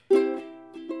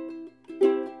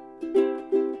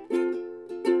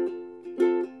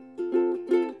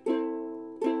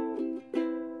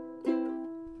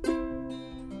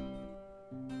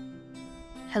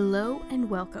Hello and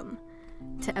welcome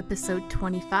to episode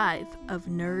 25 of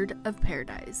Nerd of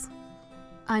Paradise.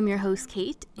 I'm your host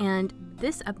Kate, and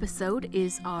this episode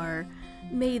is our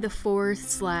May the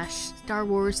 4th / Star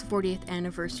Wars 40th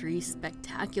Anniversary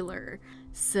Spectacular.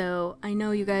 So I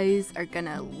know you guys are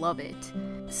gonna love it.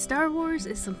 Star Wars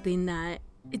is something that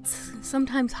it's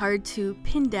sometimes hard to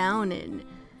pin down and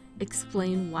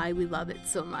explain why we love it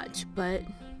so much, but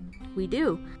we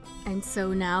do. And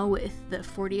so now with the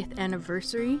 40th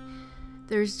anniversary,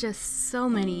 there's just so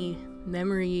many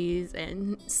memories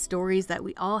and stories that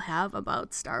we all have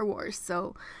about Star Wars.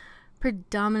 So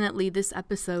predominantly this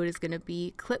episode is going to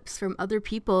be clips from other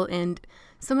people and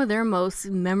some of their most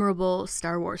memorable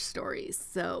Star Wars stories.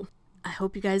 So I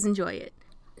hope you guys enjoy it.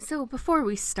 So before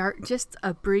we start, just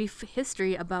a brief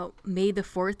history about May the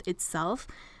 4th itself.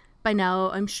 By now,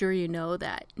 I'm sure you know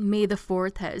that May the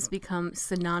 4th has become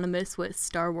synonymous with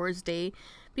Star Wars Day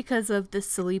because of the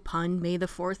silly pun, May the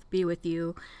 4th be with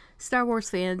you. Star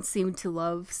Wars fans seem to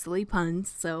love silly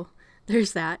puns, so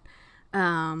there's that.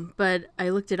 But I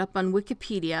looked it up on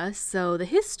Wikipedia, so the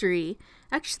history,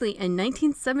 actually in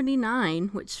 1979,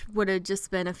 which would have just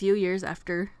been a few years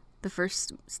after the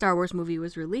first Star Wars movie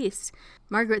was released,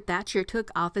 Margaret Thatcher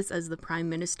took office as the Prime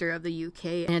Minister of the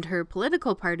UK, and her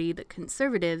political party, the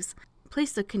Conservatives,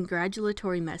 placed a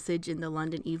congratulatory message in the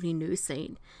London Evening News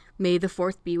saying, "May the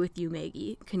 4th be with you,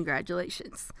 Maggie.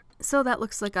 Congratulations." So that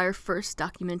looks like our first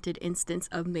documented instance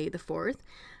of May the 4th,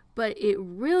 but it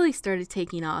really started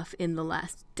taking off in the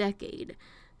last decade.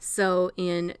 So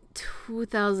in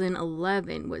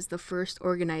 2011 was the first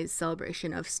organized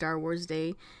celebration of Star Wars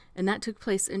Day, and that took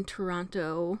place in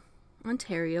Toronto,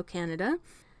 Ontario, Canada.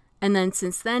 And then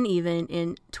since then, even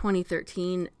in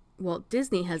 2013, Walt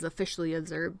Disney has officially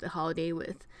observed the holiday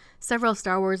with several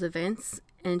Star Wars events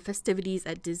and festivities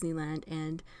at Disneyland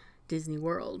and Disney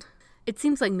World. It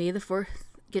seems like May the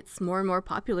 4th gets more and more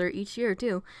popular each year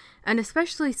too, and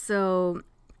especially so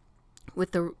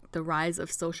with the rise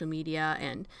of social media,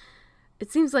 and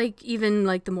it seems like even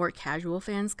like the more casual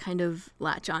fans kind of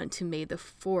latch on to May the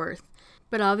 4th.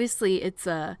 But obviously it's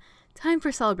a time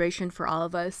for celebration for all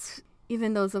of us,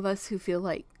 even those of us who feel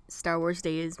like Star Wars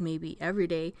Day is maybe every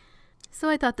day. So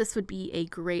I thought this would be a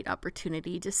great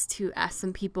opportunity just to ask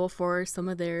some people for some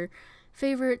of their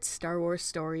favorite Star Wars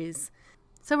stories.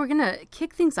 So we're gonna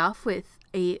kick things off with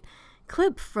a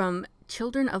clip from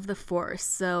Children of the Force.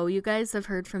 So you guys have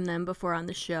heard from them before on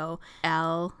the show,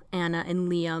 Al, Anna, and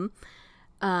Liam.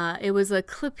 It was a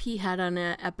clip he had on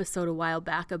an episode a while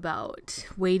back about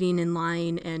waiting in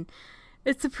line, and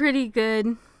it's a pretty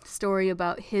good story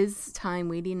about his time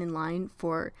waiting in line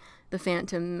for The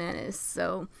Phantom Menace.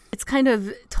 So it's kind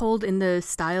of told in the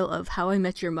style of How I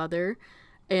Met Your Mother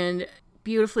and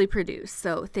beautifully produced.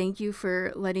 So thank you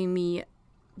for letting me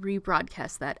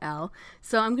rebroadcast that, Al.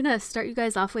 So I'm going to start you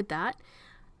guys off with that,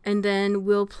 and then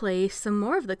we'll play some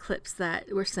more of the clips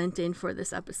that were sent in for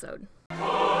this episode.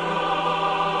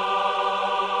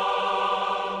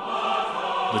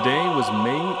 The day was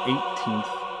May 18th,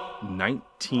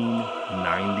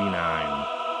 1999,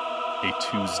 a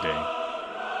Tuesday.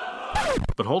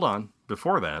 But hold on,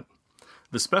 before that,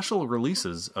 the special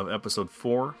releases of episode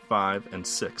 4, 5, and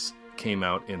 6 came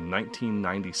out in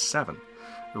 1997,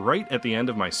 right at the end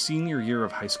of my senior year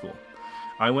of high school.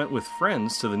 I went with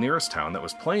friends to the nearest town that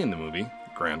was playing the movie,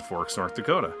 Grand Forks, North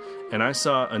Dakota, and I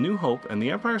saw A New Hope and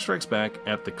The Empire Strikes Back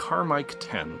at the Carmike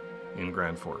 10 in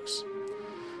Grand Forks.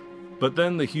 But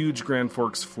then the huge Grand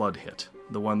Forks flood hit,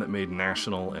 the one that made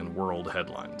national and world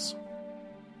headlines.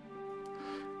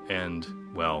 And,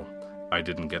 well, I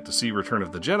didn't get to see Return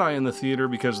of the Jedi in the theater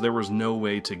because there was no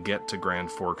way to get to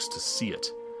Grand Forks to see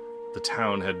it. The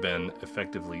town had been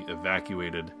effectively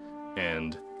evacuated,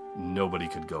 and nobody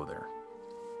could go there.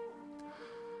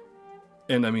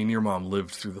 And, I mean, your mom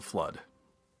lived through the flood.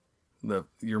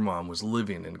 Your mom was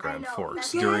living in Grand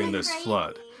Forks during this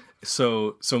flood.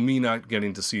 So me not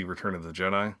getting to see Return of the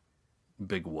Jedi,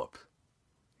 big whoop.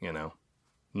 You know,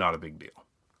 not a big deal.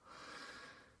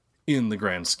 In the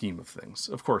grand scheme of things.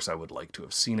 Of course, I would like to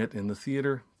have seen it in the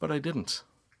theater, but I didn't.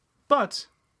 But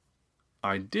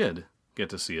I did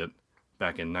get to see it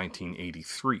back in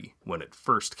 1983 when it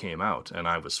first came out, and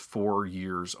I was 4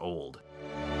 years old.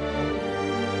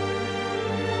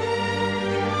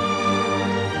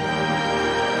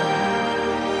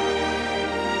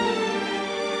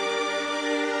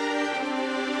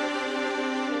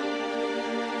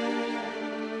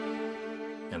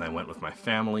 And I went with my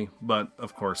family, but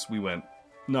of course we went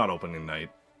not opening night.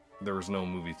 There was no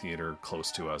movie theater close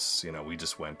to us. You know, we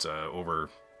just went over,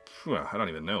 I don't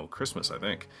even know, Christmas, I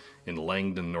think, in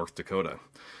Langdon, North Dakota.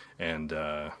 And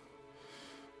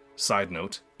Side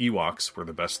note, Ewoks were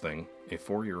the best thing a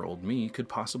 4-year-old me could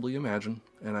possibly imagine,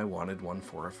 and I wanted one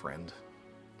for a friend.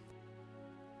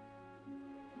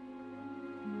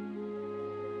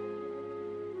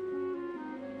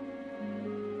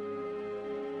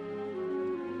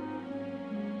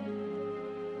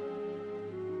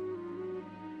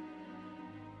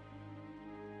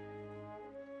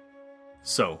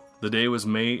 So, the day was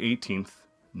May 18th,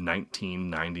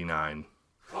 1999.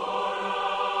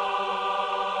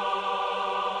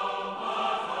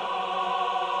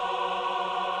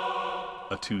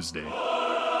 A Tuesday.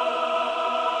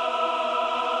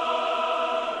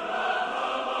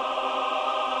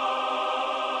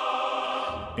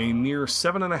 A mere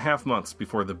 7.5 months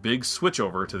before the big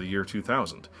switchover to the year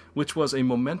 2000, which was a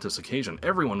momentous occasion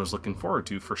everyone was looking forward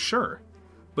to for sure.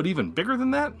 But even bigger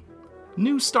than that,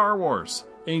 new Star Wars,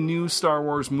 a new Star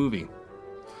Wars movie.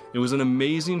 It was an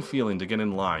amazing feeling to get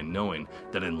in line knowing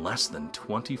that in less than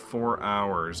 24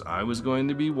 hours I was going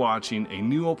to be watching a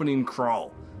new opening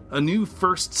crawl, a new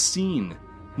first scene,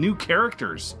 new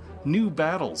characters, new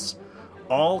battles,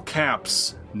 all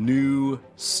caps, new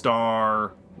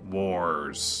Star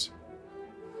Wars.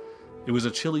 It was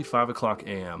a chilly 5 o'clock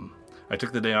a.m. I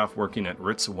took the day off working at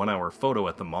Ritz 1 Hour Photo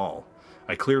at the mall.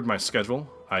 I cleared my schedule.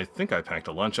 I think I packed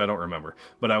a lunch, I don't remember.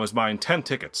 But I was buying 10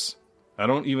 tickets. I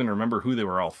don't even remember who they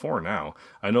were all for now.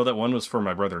 I know that one was for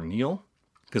my brother Neil,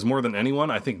 because more than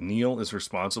anyone, I think Neil is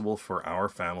responsible for our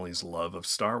family's love of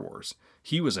Star Wars.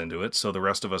 He was into it, so the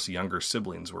rest of us younger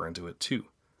siblings were into it too.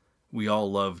 We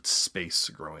all loved space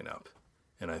growing up,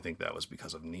 and I think that was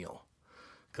because of Neil,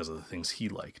 because of the things he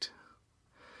liked.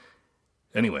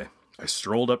 Anyway, I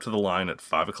strolled up to the line at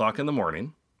 5 o'clock in the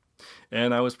morning,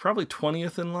 and I was probably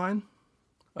 20th in line.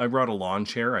 I brought a lawn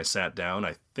chair, I sat down,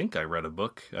 I think I read a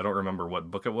book. I don't remember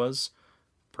what book it was.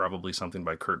 Probably something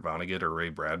by Kurt Vonnegut or Ray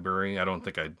Bradbury. I don't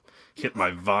think I'd hit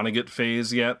my Vonnegut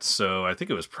phase yet, so I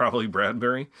think it was probably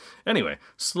Bradbury. Anyway,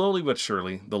 slowly but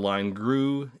surely, the line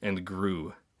grew and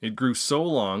grew. It grew so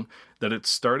long that it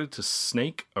started to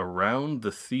snake around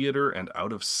the theater and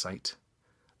out of sight.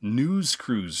 News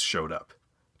crews showed up.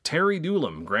 Terry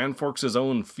Doolin, Grand Forks'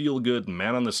 own feel-good,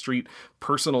 man-on-the-street,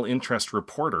 personal interest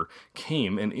reporter,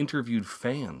 came and interviewed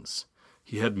fans.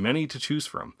 He had many to choose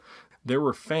from. There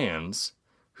were fans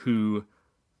who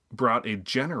brought a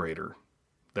generator.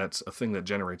 That's a thing that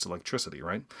generates electricity,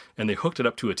 right? And they hooked it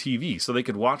up to a TV so they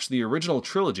could watch the original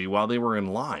trilogy while they were in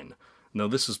line. Now,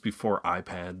 this was before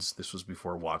iPads. This was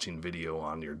before watching video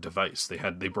on your device.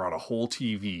 They brought a whole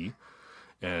TV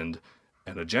and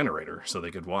a generator so they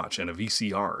could watch, and a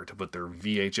VCR to put their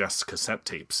VHS cassette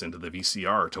tapes into the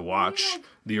VCR to watch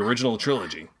the original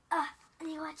trilogy. And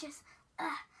he watches,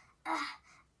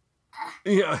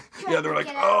 Yeah, they're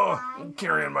like, I'm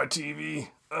carrying my TV,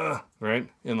 right,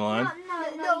 in line.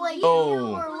 No, like,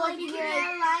 Oh. or looking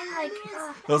at line, like,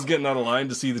 I was getting out of line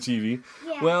to see the TV.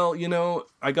 Yeah. Well,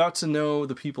 I got to know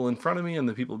the people in front of me and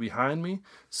the people behind me,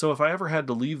 so if I ever had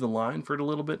to leave the line for a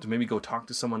little bit to maybe go talk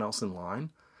to someone else in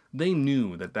line, they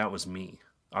knew that was me.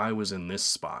 I was in this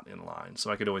spot in line,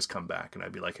 so I could always come back, and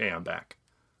I'd be like, hey, I'm back.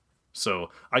 So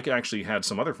I could actually had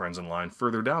some other friends in line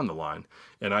further down the line,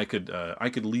 and I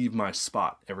could leave my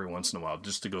spot every once in a while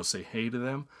just to go say hey to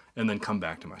them, and then come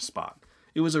back to my spot.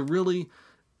 It was a really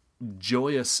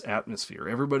joyous atmosphere.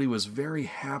 Everybody was very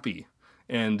happy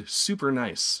and super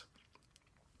nice.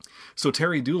 So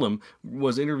Terry Doolin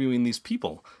was interviewing these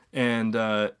people, and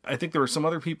I think there were some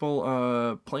other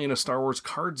people playing a Star Wars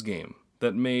cards game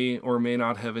that may or may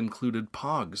not have included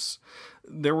Pogs.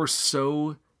 There were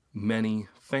so many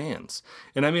fans.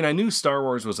 And I mean, I knew Star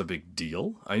Wars was a big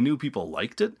deal. I knew people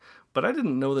liked it, but I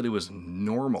didn't know that it was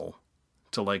normal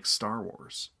to like Star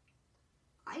Wars.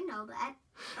 I know that.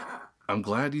 I'm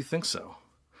glad you think so.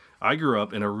 I grew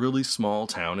up in a really small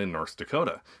town in North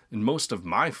Dakota, and most of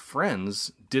my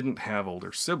friends didn't have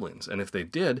older siblings, and if they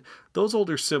did, those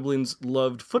older siblings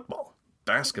loved football,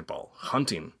 basketball,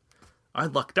 hunting. I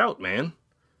lucked out, man.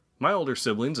 My older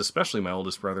siblings, especially my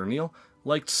oldest brother Neil,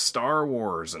 liked Star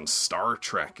Wars and Star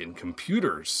Trek and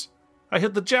computers. I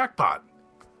hit the jackpot.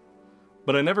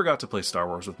 But I never got to play Star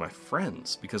Wars with my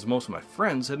friends, because most of my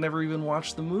friends had never even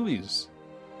watched the movies.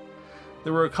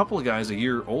 There were a couple of guys a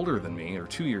year older than me, or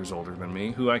 2 years older than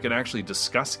me, who I could actually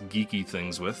discuss geeky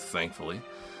things with, thankfully.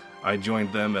 I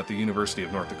joined them at the University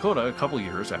of North Dakota a couple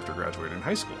years after graduating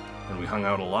high school, and we hung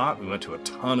out a lot. We went to a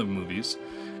ton of movies,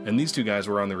 and these two guys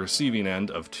were on the receiving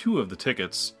end of 2 of the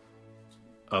tickets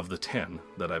of the 10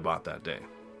 that I bought that day.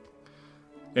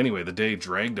 Anyway, the day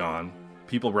dragged on.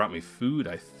 People brought me food,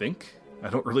 I think. I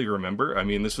don't really remember. I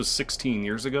mean, this was 16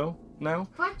 years ago now.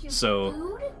 Brought you So,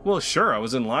 food? well, sure, I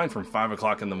was in line from 5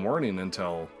 o'clock in the morning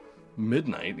until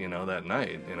midnight, that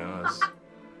night,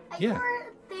 Yeah. You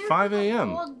were there 5 for the a.m.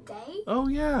 whole day? Oh,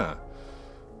 yeah.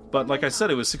 But like I said,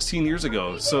 it was 16 years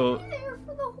ago, so... You were there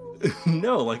for the whole day.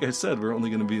 No, like I said, we're only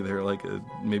going to be there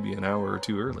maybe an hour or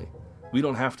two early. We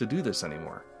don't have to do this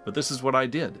anymore. But this is what I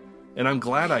did. And I'm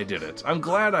glad I did it. I'm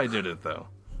glad I did it, though.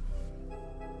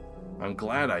 I'm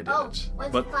glad I did it.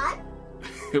 Was it fun?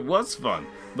 It was fun.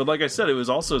 But like I said, it was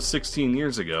also 16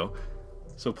 years ago.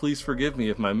 So please forgive me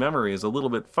if my memory is a little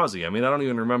bit fuzzy. I mean, I don't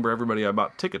even remember everybody I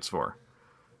bought tickets for.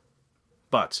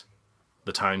 But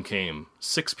the time came.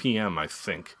 6 p.m., I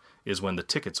think, is when the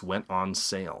tickets went on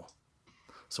sale.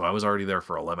 So I was already there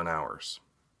for 11 hours.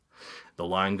 The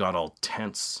line got all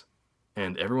tense,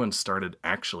 and everyone started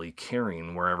actually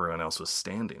caring where everyone else was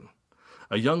standing.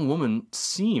 A young woman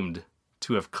seemed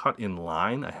to have cut in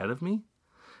line ahead of me,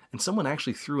 and someone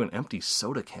actually threw an empty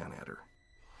soda can at her.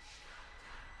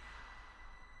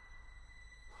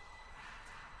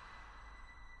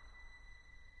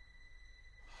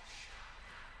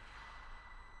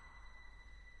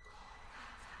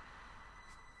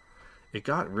 It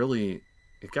got really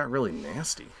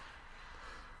nasty.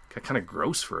 Got kind of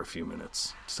gross for a few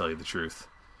minutes, to tell you the truth.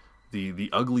 The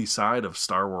ugly side of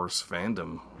Star Wars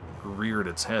fandom reared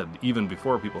its head even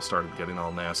before people started getting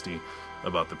all nasty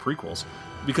about the prequels,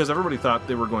 because everybody thought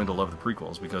they were going to love the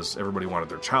prequels because everybody wanted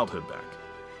their childhood back.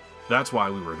 That's why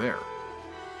we were there.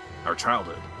 Our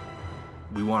childhood.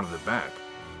 We wanted it back.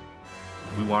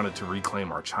 We wanted to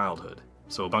reclaim our childhood.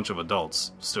 So a bunch of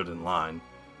adults stood in line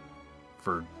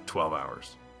for 12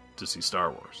 hours to see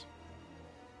Star Wars.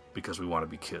 Because we want to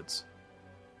be kids.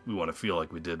 We want to feel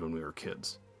like we did when we were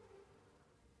kids.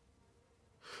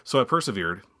 So I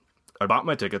persevered. I bought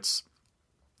my tickets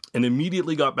and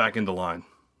immediately got back into line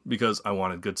because I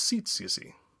wanted good seats, you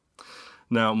see.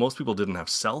 Now, most people didn't have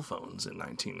cell phones in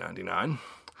 1999.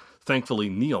 Thankfully,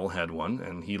 Neil had one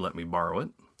and he let me borrow it.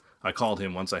 I called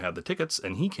him once I had the tickets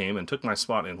and he came and took my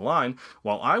spot in line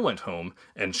while I went home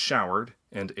and showered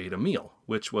and ate a meal,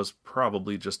 which was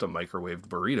probably just a microwaved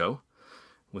burrito,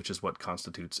 which is what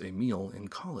constitutes a meal in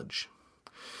college.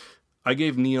 I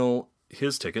gave Neil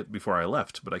his ticket before I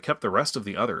left, but I kept the rest of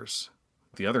the other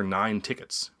 9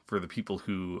 tickets for the people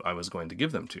who I was going to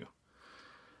give them to.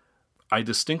 I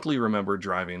distinctly remember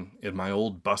driving in my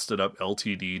old busted-up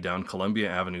LTD down Columbia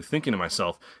Avenue thinking to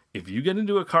myself, if you get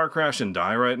into a car crash and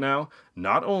die right now,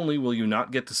 not only will you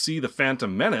not get to see The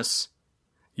Phantom Menace,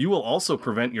 you will also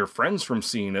prevent your friends from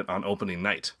seeing it on opening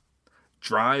night.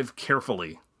 Drive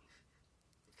carefully.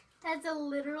 That's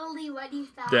literally what you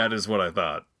thought. That is what I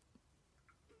thought.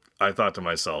 I thought to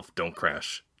myself, don't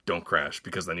crash,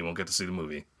 because then you won't get to see the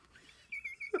movie.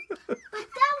 But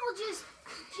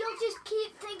you'll just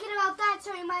keep thinking about that,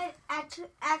 so you might actually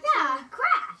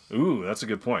crash. Ooh, that's a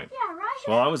good point. Yeah, right?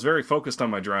 Well, I was very focused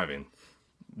on my driving,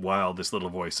 while this little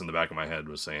voice in the back of my head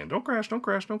was saying, don't crash, don't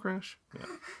crash, don't crash. Yeah.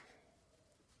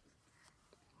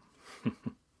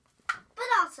 But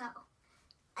also,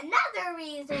 another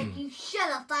reason you should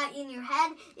have thought in your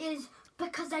head is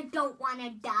because I don't want to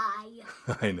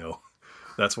die. I know.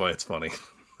 That's why it's funny.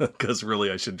 Because really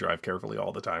I should drive carefully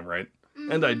all the time, right?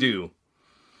 Mm-hmm. And I do,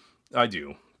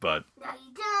 but... No,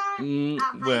 you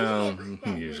don't. Well,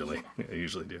 usually. I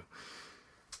usually do.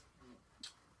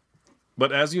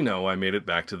 But as you know, I made it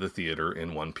back to the theater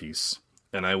in one piece.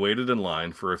 And I waited in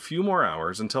line for a few more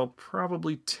hours until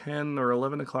probably 10 or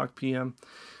 11 o'clock p.m.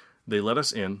 They let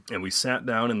us in, and we sat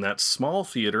down in that small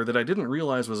theater that I didn't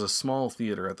realize was a small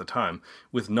theater at the time,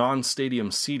 with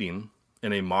non-stadium seating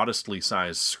and a modestly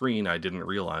sized screen I didn't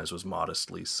realize was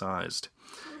modestly sized.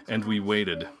 And we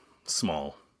waited.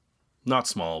 Small. Not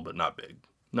small, but not big.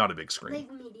 Not a big screen.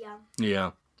 Big medium.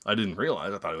 Yeah. I didn't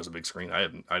realize. I thought it was a big screen. I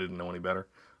didn't know any better.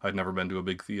 I'd never been to a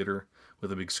big theater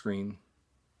with a big screen.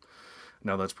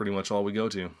 Now that's pretty much all we go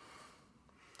to.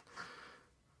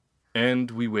 And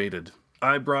we waited.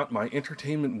 I brought my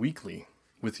Entertainment Weekly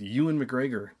with Ewan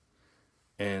McGregor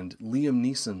and Liam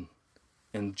Neeson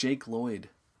and Jake Lloyd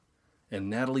and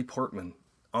Natalie Portman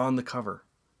on the cover.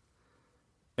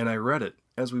 And I read it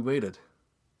as we waited.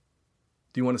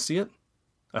 Do you want to see it?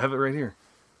 I have it right here.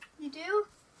 You do?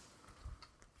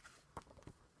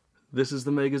 This is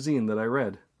the magazine that I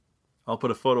read. I'll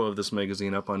put a photo of this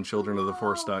magazine up on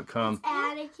childrenoftheforce.com.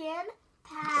 It's Anakin,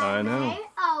 Padme, I know.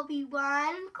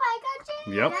 Obi-Wan, Qui-Gon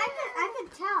Jinn. Yep. I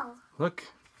could tell. Look,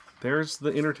 there's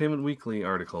the Entertainment Weekly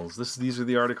articles. These are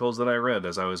the articles that I read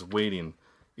as I was waiting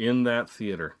in that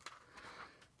theater.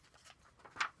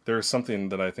 There's something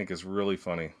that I think is really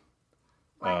funny.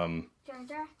 Jar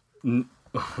Jar?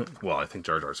 Well, I think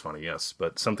Jar Jar's funny, yes,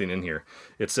 but something in here.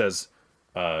 It says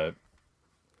that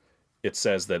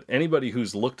anybody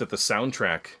who's looked at the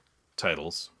soundtrack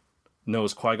titles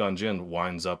knows Qui-Gon Jinn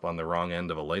winds up on the wrong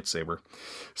end of a lightsaber.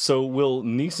 So will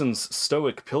Neeson's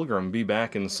stoic pilgrim be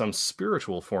back in some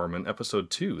spiritual form in Episode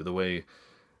 2, the way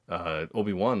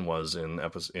Obi-Wan was in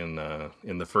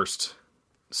the first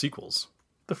sequels?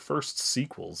 The first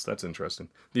sequels, that's interesting.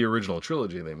 The original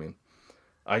trilogy, they mean.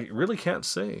 I really can't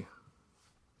say,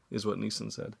 is what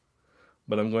Neeson said.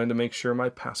 But I'm going to make sure my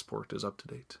passport is up to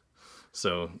date.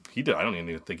 So he did. I don't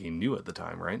even think he knew at the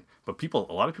time, right? But a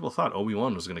lot of people thought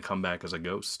Obi-Wan was going to come back as a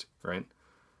ghost, right?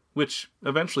 Which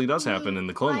eventually does happen in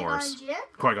the Clone Wars.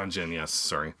 Qui-Gon Jinn, yes,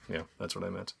 sorry. Yeah, that's what I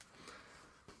meant.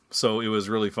 So it was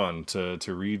really fun to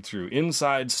read through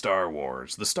Inside Star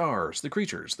Wars, the stars, the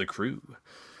creatures, the crew.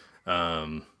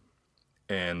 And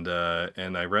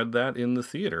I read that in the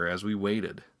theater as we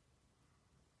waited.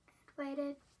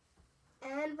 Waited.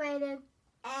 And waited.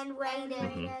 And waited.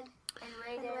 Mm-hmm.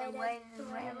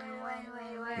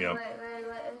 Yep.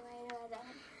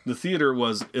 The theater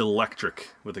was electric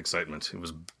with excitement. It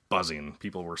was buzzing.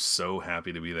 People were so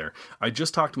happy to be there. I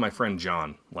just talked to my friend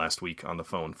John last week on the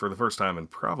phone for the first time in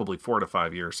probably 4 to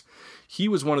 5 years. He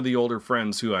was one of the older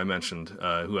friends who I mentioned,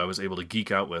 who I was able to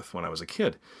geek out with when I was a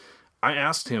kid. I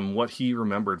asked him what he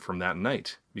remembered from that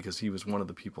night, because he was one of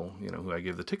the people, who I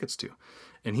gave the tickets to.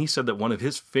 And he said that one of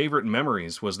his favorite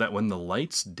memories was that when the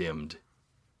lights dimmed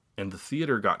and the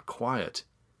theater got quiet,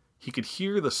 he could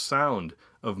hear the sound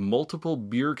of multiple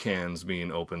beer cans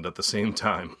being opened at the same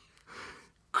time.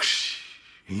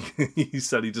 He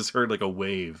said he just heard like a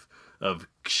wave of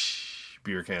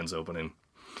beer cans opening.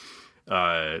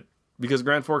 Because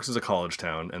Grand Forks is a college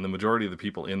town, and the majority of the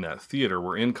people in that theater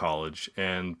were in college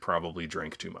and probably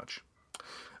drank too much.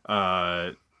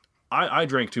 I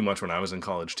drank too much when I was in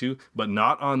college too, but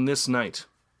not on this night.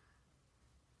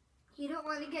 You don't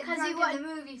want to get drunk in the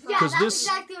movie first. Yeah, that's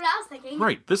exactly what I was thinking.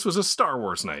 Right, this was a Star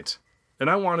Wars night, and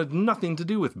I wanted nothing to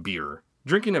do with beer.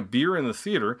 Drinking a beer in the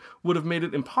theater would have made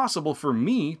it impossible for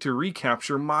me to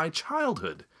recapture my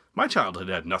childhood. My childhood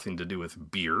had nothing to do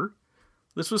with beer.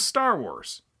 This was Star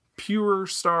Wars. Pure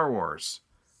Star Wars.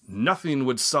 Nothing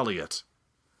would sully it.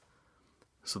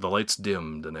 So the lights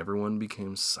dimmed and everyone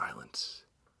became silent.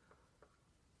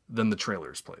 Then the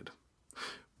trailers played.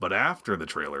 But after the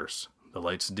trailers, the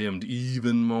lights dimmed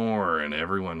even more and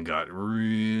everyone got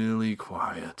really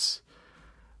quiet.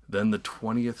 Then the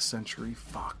 20th Century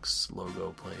Fox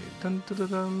logo played. Dun dun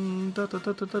dun dun dun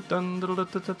dun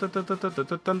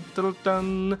dun dun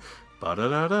dun.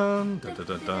 Ba-da-da-dun,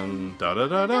 da-da-da-dun,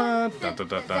 da-da-da-da,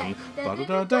 da-da-da-dun,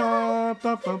 ba-da-da-da,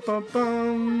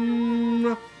 ba-ba-ba-bum.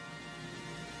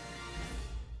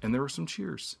 And there were some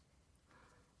cheers.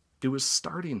 It was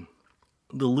starting.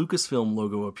 The Lucasfilm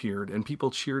logo appeared, and people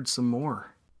cheered some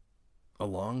more. A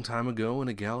long time ago in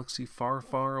a galaxy far,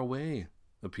 far away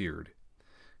appeared,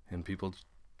 and people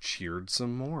cheered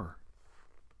some more.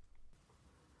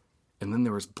 And then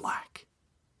there was black.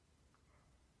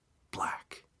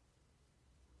 Black.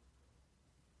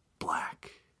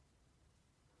 Black.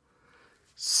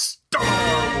 Star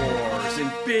Wars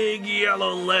in big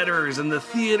yellow letters, and the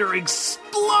theater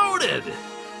exploded!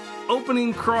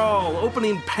 Opening crawl,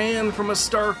 opening pan from a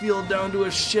starfield down to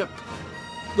a ship.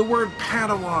 The word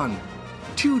Padawan.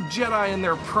 2 Jedi in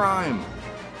their prime.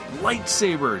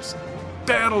 Lightsabers.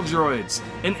 Battle droids.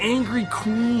 An angry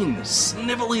queen.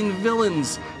 Sniveling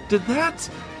villains. Did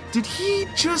he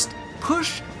just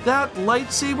push that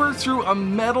lightsaber through a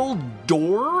metal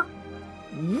door?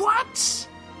 What?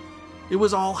 It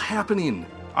was all happening.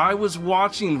 I was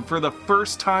watching for the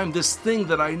first time this thing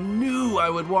that I knew I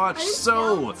would watch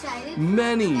so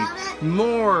many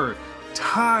more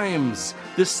times.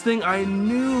 This thing I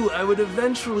knew I would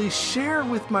eventually share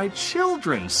with my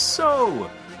children so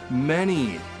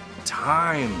many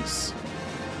times.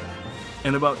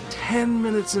 And about 10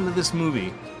 minutes into this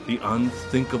movie, the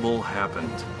unthinkable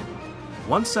happened.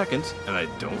 1 second, and I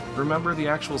don't remember the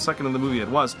actual second of the movie it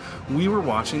was, we were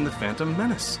watching The Phantom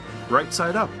Menace, right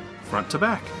side up, front to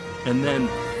back, and then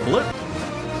flip.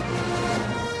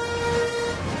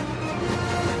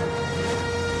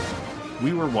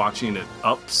 We were watching it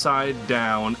upside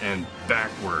down and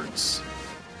backwards.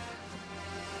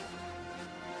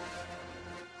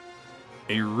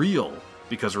 A reel,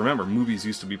 because remember, movies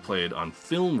used to be played on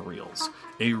film reels.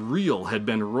 A reel had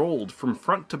been rolled from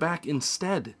front to back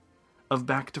instead of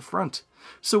back to front.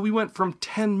 So we went from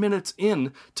 10 minutes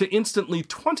in to instantly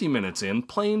 20 minutes in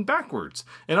playing backwards.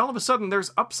 And all of a sudden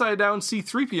there's upside down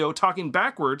C-3PO talking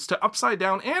backwards to upside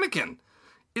down Anakin.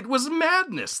 It was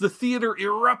madness. The theater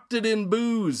erupted in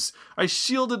boos. I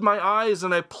shielded my eyes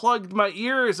and I plugged my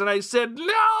ears and I said, no,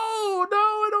 I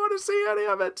don't want to see any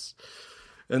of it.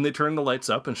 And they turned the lights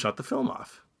up and shut the film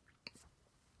off.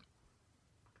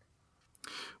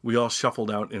 We all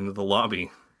shuffled out into the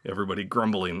lobby, everybody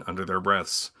grumbling under their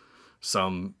breaths.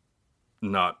 Some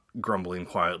not grumbling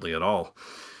quietly at all.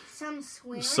 Some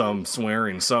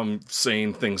swearing, some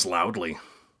saying things loudly.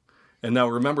 And now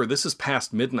remember, this is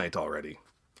past midnight already.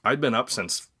 I'd been up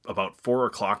since about 4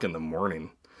 o'clock in the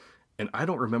morning, and I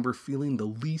don't remember feeling the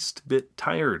least bit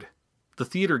tired. The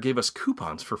theater gave us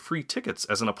coupons for free tickets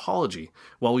as an apology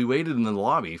while we waited in the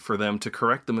lobby for them to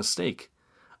correct the mistake.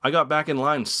 I got back in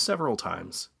line several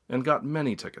times and got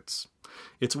many tickets.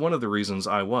 It's one of the reasons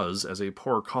I was, as a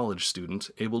poor college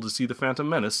student, able to see The Phantom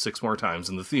Menace 6 more times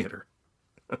in the theater.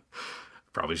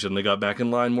 Probably shouldn't have got back in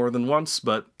line more than once,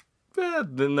 but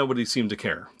then nobody seemed to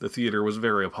care. The theater was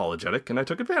very apologetic, and I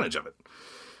took advantage of it.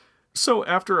 So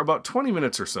after about 20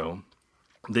 minutes or so,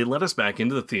 they let us back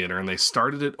into the theater, and they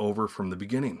started it over from the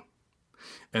beginning.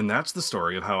 And that's the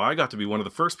story of how I got to be one of the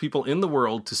first people in the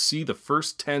world to see the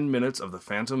first 10 minutes of The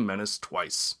Phantom Menace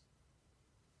twice.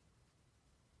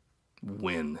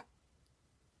 Win.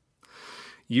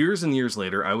 Years and years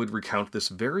later, I would recount this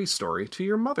very story to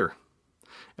your mother.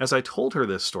 As I told her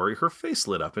this story, her face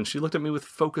lit up, and she looked at me with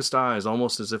focused eyes,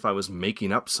 almost as if I was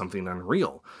making up something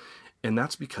unreal. And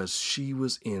that's because she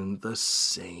was in the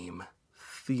same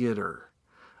theater.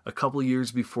 A couple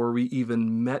years before we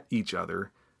even met each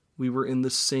other, we were in the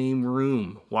same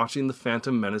room, watching The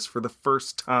Phantom Menace for the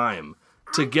first time.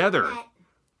 Together.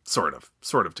 Sort of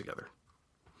together.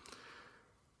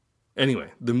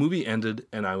 Anyway, the movie ended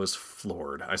and I was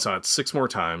floored. I saw it 6 more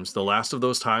times. The last of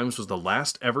those times was the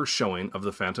last ever showing of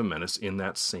The Phantom Menace in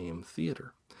that same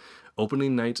theater.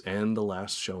 Opening night and the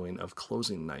last showing of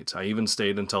closing night. I even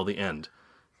stayed until the end,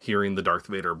 hearing the Darth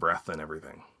Vader breath and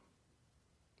everything.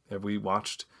 Have we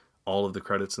watched all of the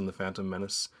credits in The Phantom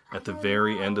Menace? At the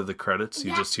very end of the credits,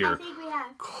 you just hear... I think we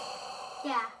have.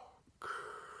 Yeah.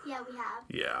 Yeah, we have.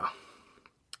 Yeah.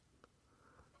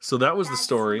 So that was the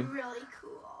story Really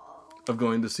cool. of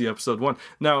going to see episode 1.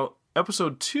 Now,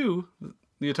 episode 2,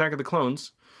 The Attack of the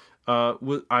Clones,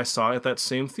 I saw at that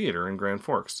same theater in Grand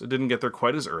Forks. It didn't get there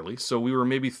quite as early, so we were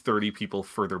maybe 30 people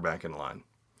further back in line.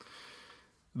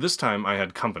 This time I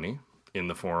had company in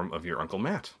the form of your Uncle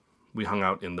Matt. We hung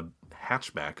out in the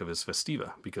hatchback of his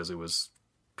Festiva because it was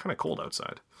kind of cold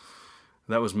outside.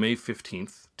 That was May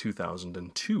 15th,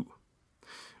 2002.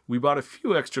 We bought a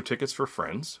few extra tickets for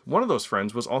friends. One of those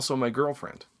friends was also my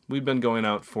girlfriend. We'd been going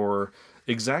out for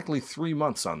exactly 3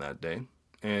 months on that day,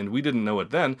 and we didn't know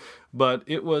it then, but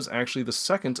it was actually the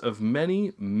second of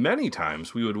many, many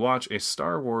times we would watch a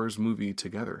Star Wars movie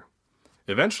together.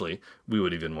 Eventually, we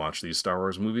would even watch these Star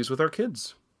Wars movies with our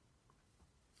kids.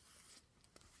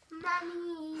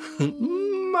 Mommy.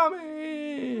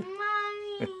 Mommy!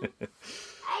 Mommy.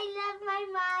 I love my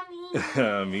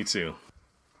mommy. Me too.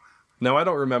 Now, I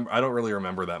don't really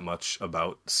remember that much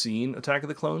about seeing Attack of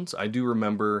the Clones. I do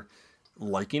remember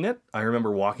liking it. I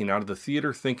remember walking out of the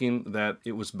theater thinking that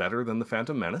it was better than The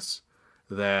Phantom Menace,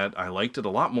 that I liked it a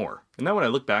lot more. And now when I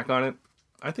look back on it,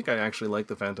 I think I actually like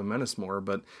The Phantom Menace more,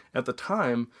 but at the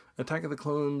time, Attack of the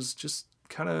Clones just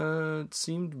kind of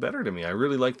seemed better to me. I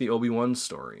really liked the Obi-Wan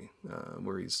story,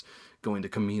 where he's going to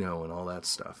Kamino and all that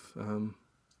stuff. I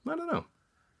don't know.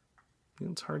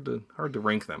 It's hard to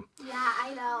rank them. Yeah,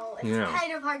 I know. It's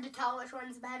kind of hard to tell which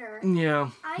one's better.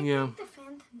 Yeah. I think The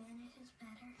Phantom Menace is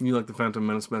better. You like The Phantom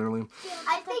Menace better, Liam? Yeah,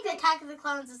 I think Attack of the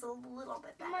Clones is a little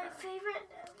bit better.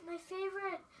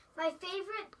 My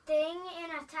favorite thing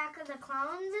in Attack of the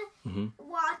Clones,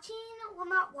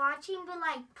 not watching, but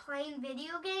like playing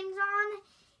video games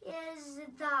on, is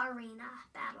the arena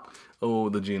battle. Oh,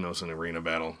 the Geonos and arena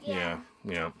battle. Yeah.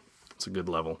 It's a good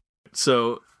level.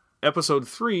 So, episode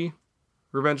 3,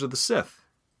 Revenge of the Sith.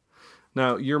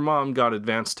 Now, your mom got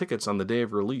advance tickets on the day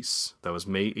of release. That was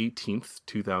May 18th,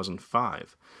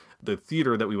 2005. The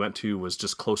theater that we went to was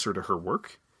just closer to her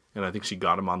work, and I think she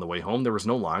got them on the way home. There was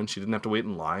no line. She didn't have to wait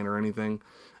in line or anything.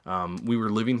 We were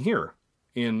living here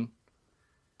in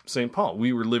St. Paul.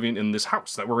 We were living in this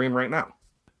house that we're in right now.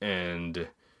 And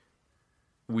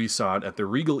we saw it at the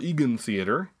Regal Egan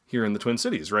Theater here in the Twin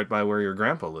Cities, right by where your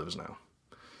grandpa lives now.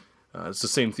 It's the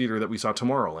same theater that we saw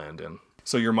Tomorrowland in.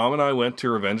 So your mom and I went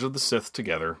to Revenge of the Sith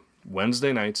together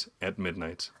Wednesday night at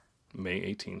midnight, May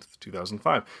 18th,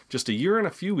 2005. Just a year and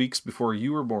a few weeks before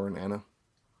you were born, Anna.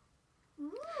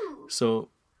 Ooh. So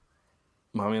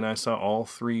Mommy and I saw all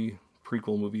 3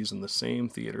 prequel movies in the same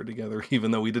theater together, even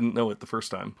though we didn't know it the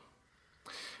first time.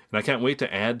 And I can't wait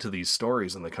to add to these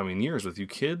stories in the coming years with you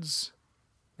kids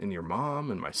and your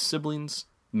mom and my siblings.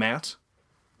 Matt,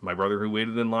 my brother who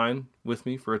waited in line with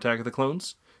me for Attack of the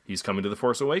Clones, he's coming to The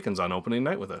Force Awakens on opening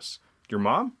night with us. Your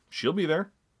mom, she'll be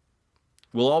there.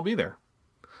 We'll all be there.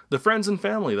 The friends and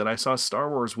family that I saw Star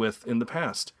Wars with in the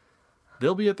past,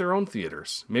 they'll be at their own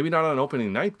theaters. Maybe not on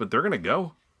opening night, but they're going to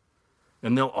go.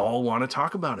 And they'll all want to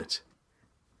talk about it.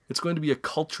 It's going to be a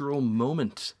cultural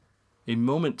moment. A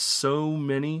moment so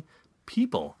many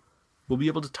people will be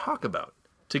able to talk about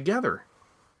together.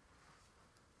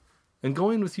 And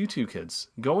going with you two kids,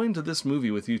 going to this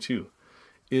movie with you two,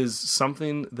 is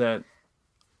something that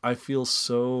I feel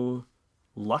so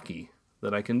lucky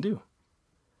that I can do.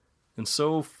 And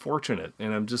so fortunate.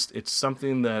 And it's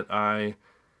something that I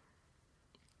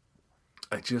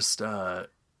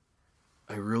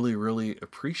really, really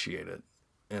appreciate it.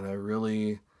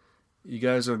 And you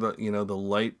guys are the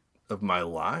light of my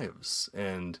lives.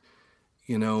 And,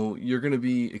 you're going to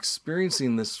be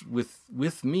experiencing this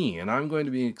with me, and I'm going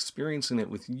to be experiencing it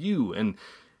with you. And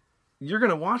you're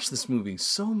going to watch this movie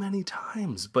so many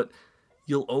times, but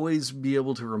you'll always be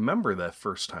able to remember that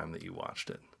first time that you watched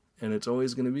it. And it's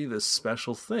always going to be this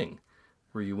special thing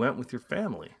where you went with your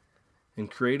family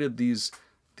and created these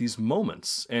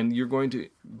moments, and you're going to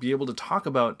be able to talk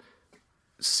about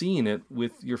seeing it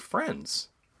with your friends.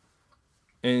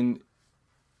 And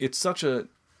it's such a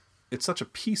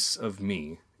piece of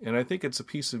me, and I think it's a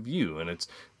piece of you, and it's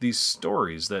these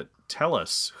stories that tell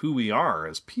us who we are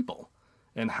as people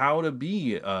and how to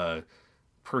be a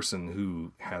person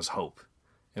who has hope,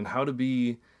 and how to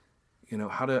be,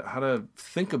 how to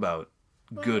think about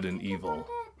good and evil.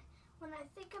 When I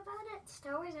think about it,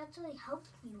 Star Wars actually helps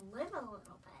me live a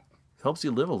little bit. Helps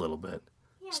you live a little bit.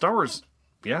 Yeah, Star Wars,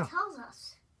 It tells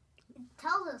us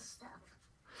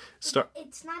stuff.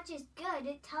 It's not just good.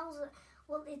 It tells us.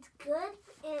 Well, it's good.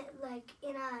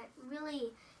 In a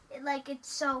really,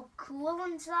 it's so cool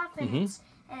and stuff, and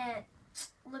it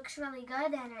looks really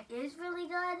good, and it is really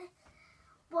good.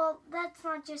 Well, that's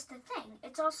not just the thing.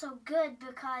 It's also good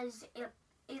because it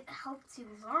helps you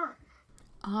learn.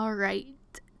 All right.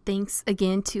 Thanks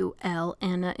again to Elle,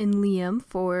 Anna, and Liam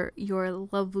for your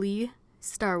lovely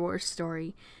Star Wars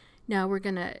story. Now we're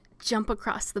going to jump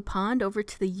across the pond over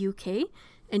to the UK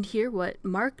and hear what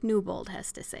Mark Newbold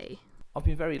has to say. I've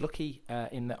been very lucky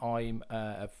in that I'm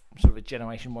sort of a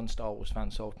Generation 1 Star Wars fan,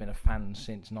 so I've been a fan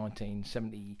since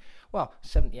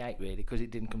 78 really, because it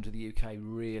didn't come to the UK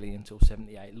really until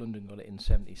 78. London got it in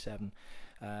 77.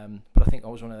 But I think I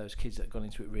was one of those kids that got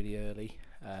into it really early,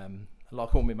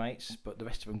 like all my mates, but the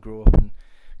rest of them grew up and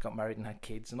got married and had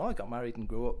kids, and I got married and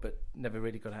grew up, but never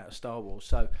really got out of Star Wars.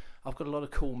 So I've got a lot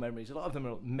of cool memories. A lot of them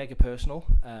are mega personal,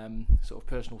 sort of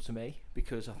personal to me,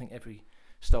 because I think every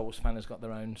Star Wars fan has got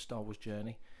their own Star Wars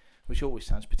journey, which always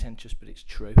sounds pretentious, but it's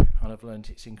true, and I've learned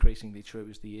it's increasingly true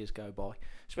as the years go by,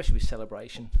 especially with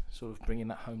Celebration, sort of bringing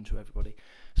that home to everybody.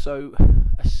 So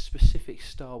a specific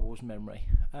Star Wars memory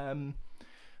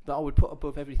that I would put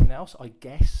above everything else, I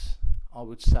guess I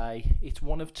would say it's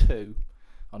one of two.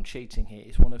 I'm cheating here.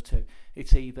 It's one of two.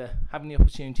 It's either having the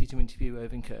opportunity to interview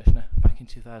Irvin Kershner back in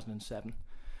 2007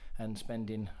 and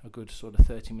spending a good sort of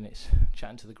 30 minutes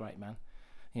chatting to the great man,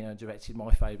 directed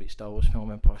my favourite Star Wars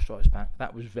film, Empire Strikes Back.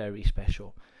 That was very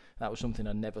special. That was something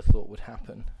I never thought would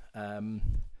happen.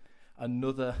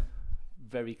 Another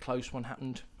very close one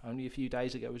happened only a few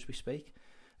days ago as we speak.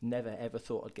 Never ever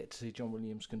thought I'd get to see John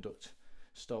Williams conduct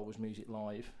Star Wars music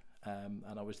live. And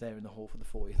I was there in the hall for the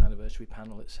 40th anniversary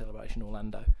panel at Celebration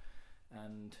Orlando,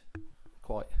 and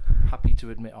quite happy to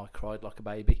admit I cried like a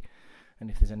baby. And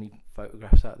if there's any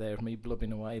photographs out there of me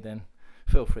blubbing away, then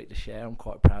feel free to share. I'm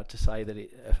quite proud to say that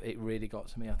it really got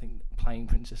to me. I think playing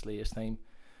Princess Leia's theme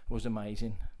was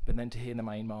amazing, but then to hear the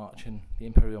main march and the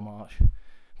Imperial March,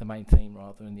 the main theme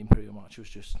rather, and the Imperial March was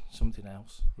just something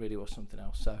else. Really was something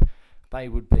else. So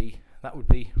that would be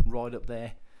right up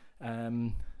there.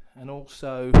 And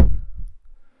also,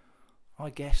 I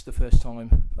guess the first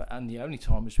time, and the only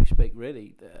time as we speak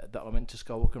really, that I went to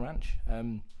Skywalker Ranch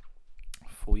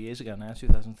 4 years ago now,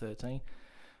 2013,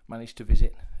 managed to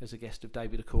visit as a guest of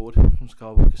David Accord from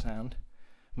Skywalker Sound.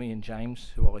 Me and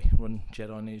James, who I run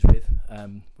Jedi News with,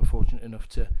 were fortunate enough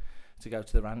to go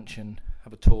to the ranch and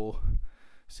have a tour,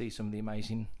 see some of the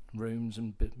amazing rooms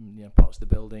and parts of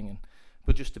the building,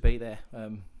 but just to be there.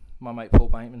 My mate Paul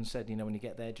Bateman said, when you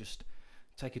get there, just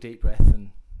take a deep breath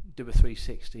and do a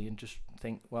 360 and just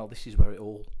think, well, this is where it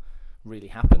all really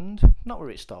happened. Not where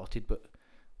it started, but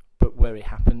where it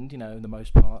happened, the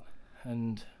most part.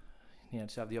 And,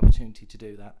 to have the opportunity to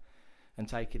do that and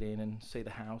take it in and see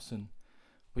the house. And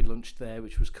we lunched there,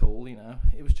 which was cool,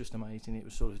 It was just amazing. It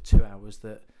was sort of 2 hours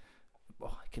that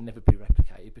it can never be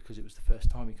replicated because it was the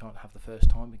first time. You can't have the first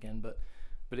time again, but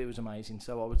it was amazing.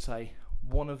 So I would say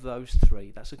one of those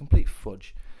three. That's a complete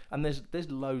fudge. And there's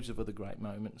loads of other great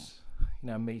moments,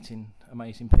 meeting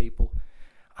amazing people.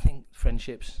 I think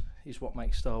friendships is what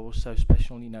makes Star Wars so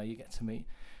special. You know, you get to meet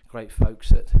great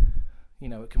folks at, you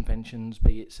know, at conventions,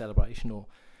 be it Celebration or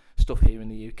stuff here in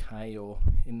the UK or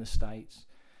in the States.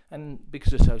 And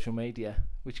because of social media,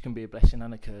 which can be a blessing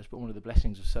and a curse, but one of the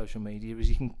blessings of social media is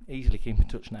you can easily keep in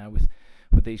touch now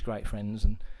with these great friends,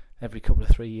 and every couple of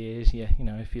 3 years, you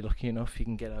know, if you're lucky enough, you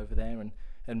can get over there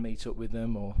and meet up with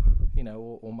them, or, you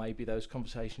know, or maybe those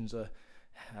conversations are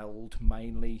held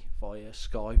mainly via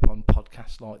Skype on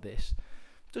podcasts like this.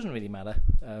 Doesn't really matter.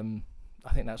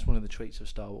 I think that's one of the treats of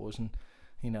Star Wars, and,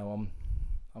 you know,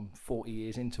 I'm 40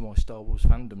 years into my Star Wars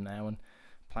fandom now, and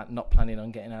not planning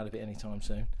on getting out of it anytime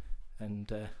soon.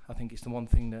 And I think it's the one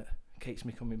thing that keeps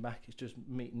me coming back. It's just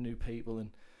meeting new people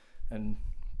and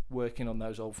working on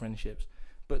those old friendships.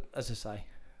 But as I say,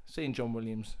 seeing John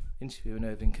Williams interviewing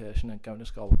Irving Kershner and going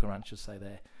to Skywalker Ranch, just say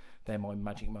they're my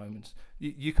magic moments.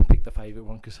 You can pick the favourite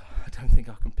one, because I don't think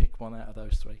I can pick one out of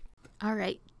those three. All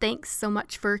right. Thanks so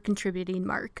much for contributing,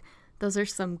 Mark. Those are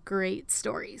some great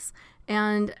stories.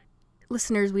 And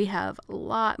listeners, we have a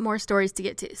lot more stories to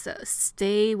get to, so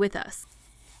stay with us.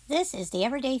 This is the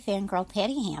Everyday Fangirl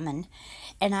Patty Hammond,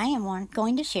 and I am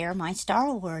going to share my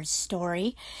Star Wars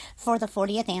story for the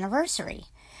 40th anniversary.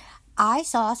 I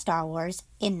saw Star Wars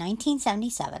in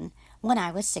 1977 when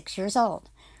I was 6 years old.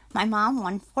 My mom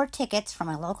won 4 tickets from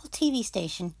a local TV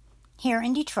station here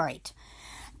in Detroit.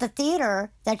 The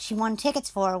theater that she won tickets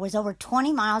for was over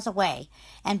 20 miles away,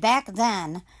 and back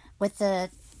then, with the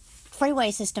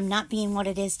freeway system not being what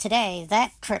it is today,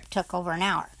 that trip took over an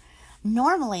hour.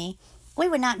 Normally, we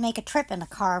would not make a trip in the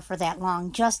car for that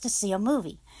long just to see a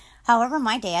movie. However,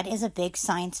 my dad is a big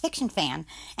science fiction fan,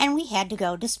 and we had to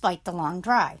go despite the long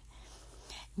drive.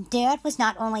 Dad was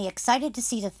not only excited to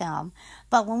see the film,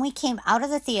 but when we came out of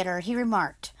the theater, he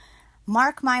remarked,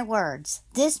 "Mark my words,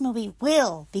 this movie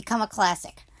will become a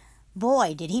classic."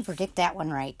 Boy, did he predict that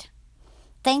one right.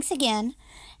 Thanks again,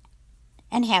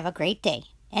 and have a great day,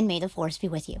 and may the Force be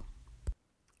with you.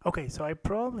 Okay, so I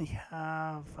probably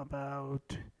have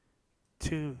about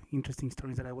 2 interesting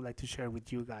stories that I would like to share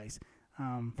with you guys.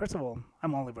 First of all,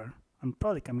 I'm Oliver. I'm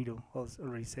probably Camilo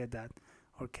already said that,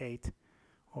 or Kate,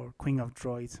 or Queen of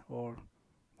Droids, or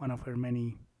one of her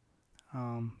many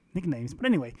nicknames. But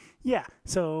anyway, yeah,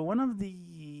 so one of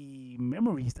the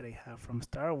memories that I have from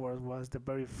Star Wars was the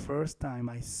very first time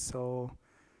I saw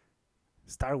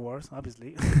Star Wars,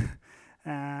 obviously.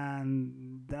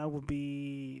 And that would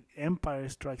be Empire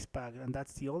Strikes Back, and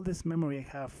that's the oldest memory I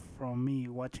have from me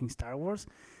watching Star Wars.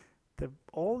 The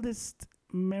oldest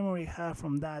memory I have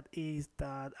from that is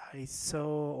that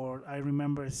I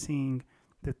remember seeing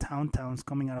the Tauntauns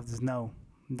coming out of the snow.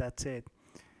 That's it.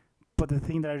 But the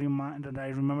thing that I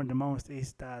remember the most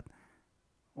is that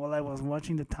while I was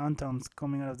watching the Tauntauns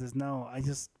coming out of the snow, I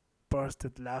just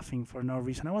bursted laughing for no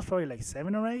reason. I was probably like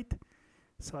 7 or 8.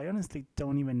 So I honestly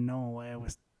don't even know why I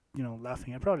was,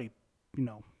 laughing. I probably,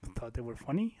 thought they were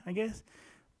funny, I guess.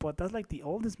 But that's like the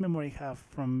oldest memory I have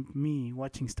from me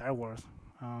watching Star Wars.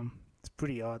 It's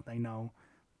pretty odd, I know.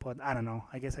 But I don't know.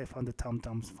 I guess I found the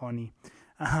Tom-Toms funny.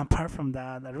 Apart from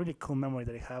that, a really cool memory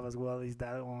that I have as well is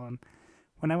that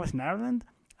when I was in Ireland,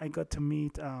 I got to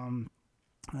meet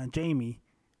Jamie,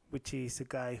 which is a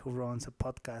guy who runs a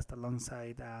podcast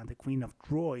alongside the Queen of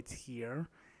Droids here.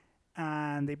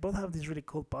 And they both have this really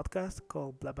cool podcast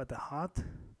called Blab at the Hut.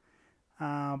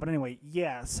 But anyway,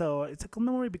 yeah, so it's a cool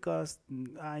memory because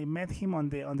I met him on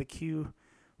the queue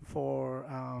for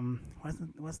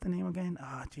what's the name again?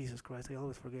 Jesus Christ, I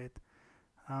always forget.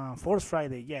 Force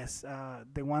Friday, yes,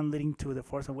 the one leading to The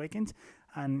Force Awakens.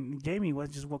 And Jamie was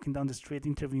just walking down the street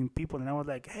interviewing people, and I was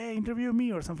like, "Hey, interview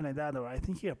me," or something like that. Or I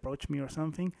think he approached me or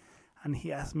something, and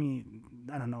he asked me,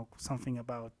 I don't know, something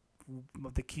about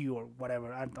the queue or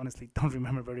whatever. I honestly don't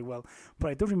remember very well,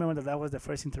 but I do remember that was the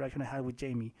first interaction I had with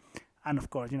Jamie. And of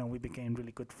course, we became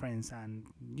really good friends, and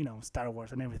Star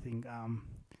Wars and everything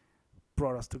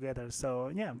brought us together. So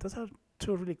yeah, those are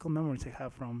 2 really cool memories I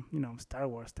have from Star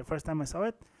Wars. The first time I saw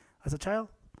it as a child,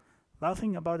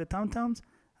 laughing about the Tauntauns,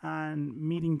 and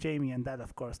meeting Jamie, and that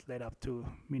of course led up to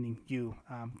meeting you,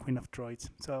 Queen of Droids.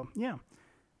 So yeah,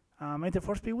 may the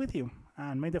Force be with you,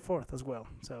 and may the 4th as well.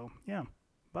 So yeah.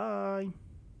 Bye.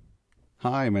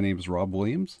 Hi, my name is Rob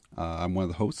Williams. I'm one of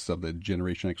the hosts of the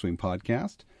Generation X-Wing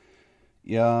podcast.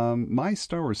 My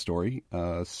Star Wars story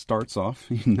starts off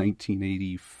in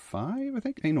 1985, I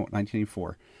think. No,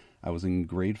 1984. I was in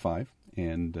grade 5,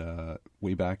 and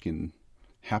way back in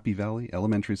Happy Valley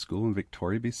Elementary School in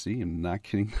Victoria, BC. I'm not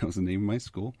kidding, that was the name of my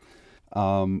school.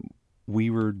 We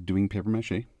were doing paper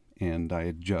mache, and I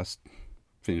had just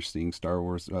finished seeing Star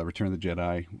Wars Return of the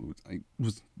Jedi. I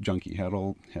was junky, had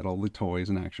all the toys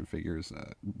and action figures,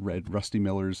 read Rusty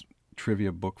Miller's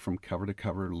trivia book from cover to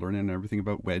cover, learning everything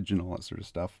about Wedge and all that sort of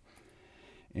stuff.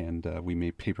 And we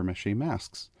made paper mache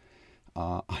masks.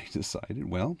 I decided,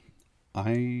 well,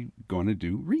 I'm going to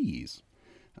do Reese.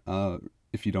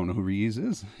 If you don't know who Reese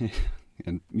is,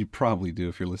 and you probably do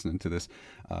if you're listening to this,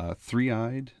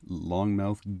 three-eyed,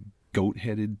 long-mouthed,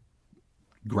 goat-headed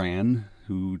Gran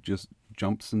who just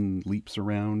jumps and leaps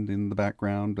around in the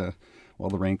background while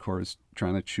the Rancor is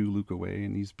trying to chew Luke away,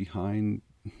 and he's behind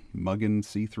mugging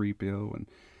C-3PO, and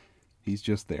he's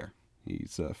just there.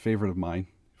 He's a favorite of mine.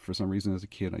 For some reason as a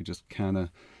kid, I just kind of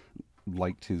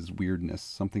liked his weirdness,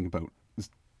 something about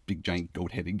this big giant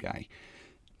goat-headed guy.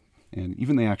 And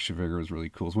even the action figure was really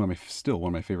cool. It's still one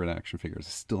of my favorite action figures.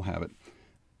 I still have it.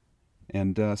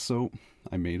 And so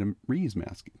I made a Reese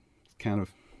mask. It kind of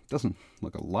doesn't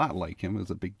look a lot like him. It was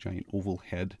a big giant oval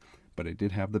head, but it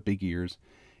did have the big ears.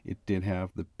 It did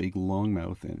have the big long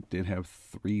mouth, and it did have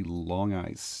 3 long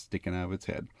eyes sticking out of its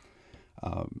head.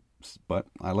 But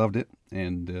I loved it,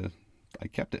 and I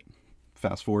kept it.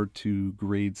 Fast forward to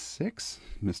grade 6,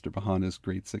 Mr. Bahana's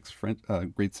grade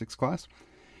 6 class,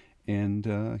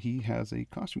 and he has a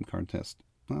costume contest.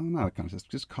 Well, not a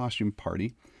contest, just costume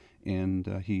party,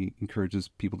 and he encourages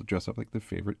people to dress up like their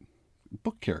favorite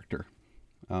book character.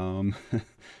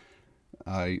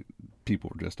 People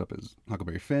were dressed up as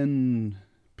Huckleberry Finn,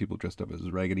 people dressed up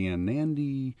as Raggedy Ann and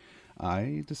Andy.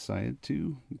 I decided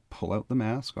to pull out the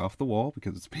mask off the wall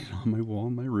because it's been on my wall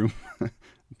in my room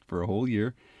for a whole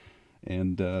year.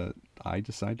 And I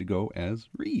decided to go as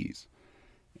Reese.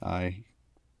 I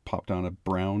popped on a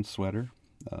brown sweater,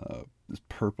 this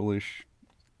purplish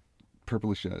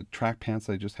track pants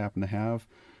I just happened to have,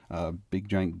 big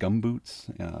giant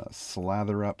gumboots,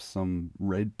 slather up some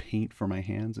red paint for my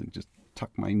hands and just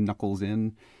tuck my knuckles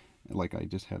in like I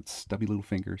just had stubby little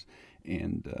fingers,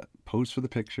 and posed for the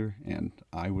picture, and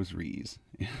I was Reese.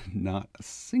 Not a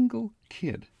single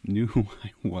kid knew who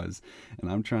I was, and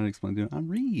I'm trying to explain to them, I'm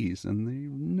Reese, and they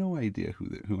have no idea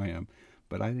who I am,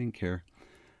 but I didn't care.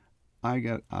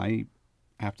 I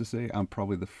have to say, I'm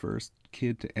probably the first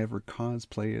kid to ever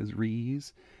cosplay as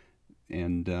Reese,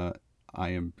 and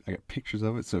I got pictures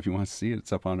of it, so if you want to see it,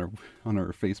 it's up on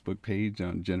our Facebook page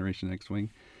on Generation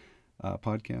X-Wing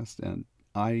podcast, and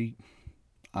I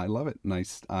love it. And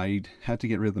I had to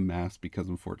get rid of the mask because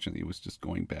unfortunately it was just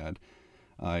going bad.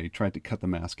 I tried to cut the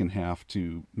mask in half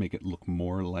to make it look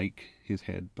more like his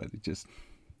head, but it just,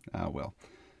 well.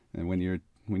 And when you're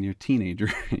a teenager,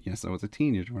 yes, I was a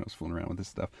teenager when I was fooling around with this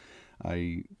stuff.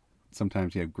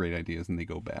 Sometimes you have great ideas and they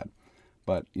go bad.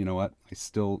 But you know what? I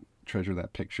still treasure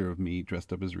that picture of me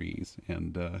dressed up as Reese,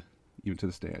 and even to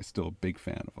this day, I'm still a big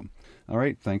fan of him. All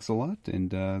right, thanks a lot,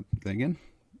 and again,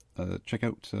 check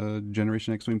out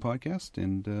Generation X-Wing podcast,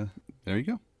 and there you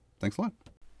go. Thanks a lot.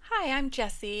 Hi, I'm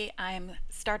Jessie. I'm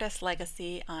Stardust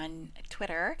Legacy on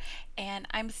Twitter, and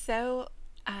I'm so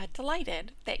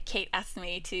delighted that Kate asked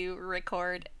me to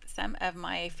record some of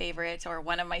my favorite, or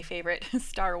one of my favorite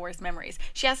Star Wars memories.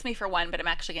 She asked me for one, but I'm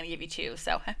actually going to give you 2.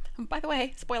 So, by the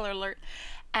way, spoiler alert.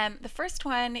 The first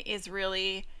one is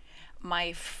really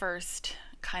my first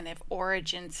kind of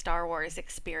origin Star Wars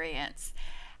experience.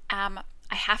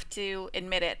 I have to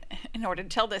admit it, in order to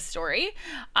tell this story,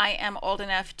 I am old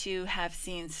enough to have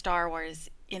seen Star Wars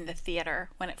in the theater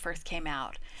when it first came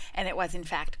out. And it was, in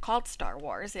fact, called Star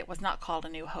Wars. It was not called A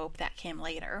New Hope. That came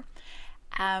later.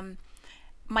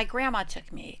 My grandma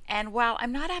took me. And while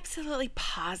I'm not absolutely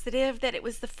positive that it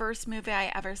was the first movie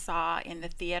I ever saw in the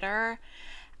theater,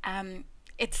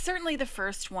 it's certainly the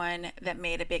first one that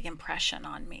made a big impression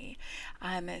on me.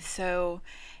 So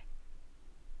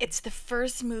it's the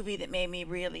first movie that made me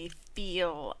really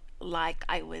feel like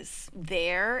I was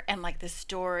there and like the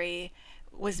story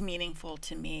was meaningful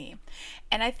to me.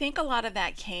 And I think a lot of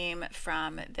that came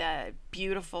from the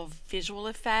beautiful visual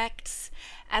effects,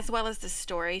 as well as the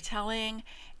storytelling,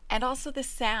 and also the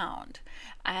sound.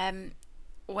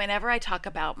 Whenever I talk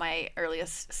about my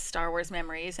earliest Star Wars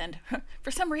memories, and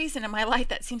for some reason in my life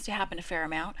that seems to happen a fair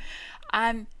amount,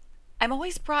 I'm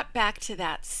always brought back to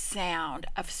that sound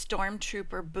of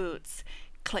stormtrooper boots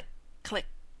click, click,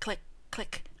 click,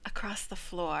 click across the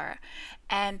floor.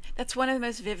 And that's one of the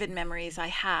most vivid memories I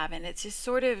have. And it's just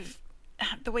sort of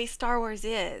the way Star Wars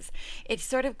is. It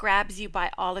sort of grabs you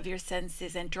by all of your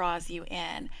senses and draws you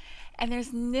in. And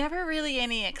there's never really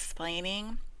any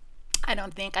explaining, I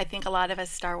don't think. I think a lot of us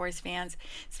Star Wars fans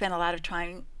spend a lot of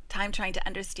time trying to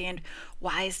understand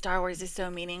why Star Wars is so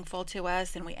meaningful to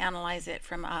us, and we analyze it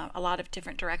from a lot of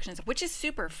different directions, which is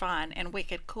super fun and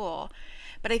wicked cool.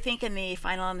 But I think in the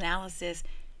final analysis,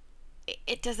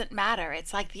 it doesn't matter.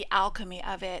 It's like the alchemy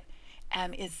of it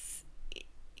is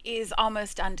is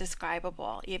almost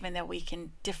undescribable, even though we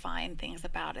can define things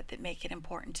about it that make it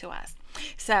important to us.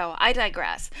 So I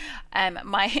digress.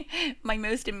 My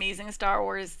most amazing Star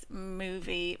Wars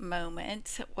movie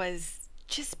moment was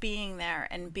just being there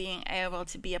and being able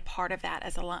to be a part of that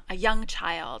as a young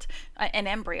child, an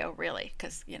embryo really,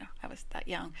 because I was that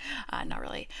young, not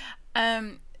really.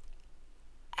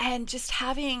 And just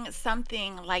having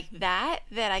something like that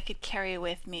I could carry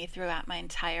with me throughout my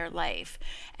entire life.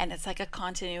 And it's like a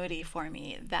continuity for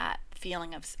me, that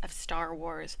feeling of Star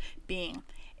Wars being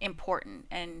important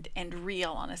and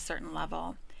real on a certain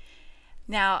level.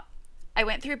 Now, I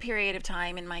went through a period of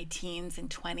time in my teens and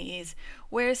 20s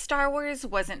where Star Wars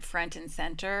wasn't front and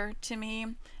center to me.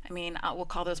 I mean, we'll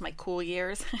call those my cool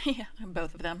years. Yeah,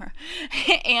 both of them are.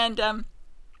 And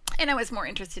I was more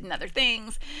interested in other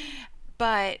things.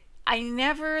 But I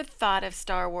never thought of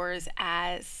Star Wars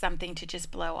as something to just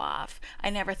blow off.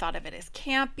 I never thought of it as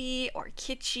campy or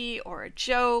kitschy or a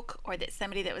joke, or that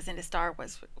somebody that was into Star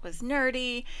Wars was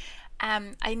nerdy.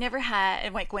 I never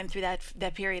went through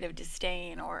that period of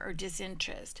disdain or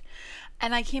disinterest.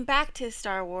 And I came back to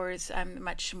Star Wars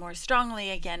much more strongly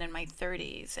again in my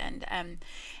 30s, and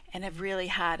have really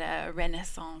had a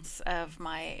renaissance of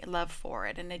my love for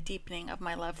it and a deepening of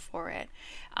my love for it,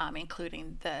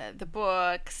 including the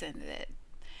books and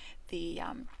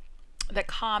the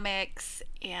comics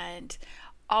and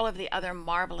all of the other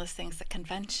marvelous things, the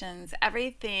conventions.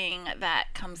 Everything that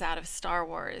comes out of Star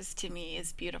Wars to me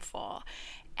is beautiful.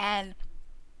 And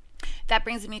that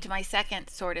brings me to my second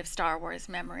sort of Star Wars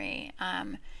memory.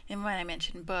 And when I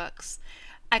mentioned books,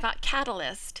 I got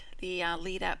Catalyst, the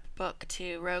lead-up book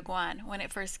to Rogue One, when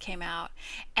it first came out.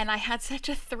 And I had such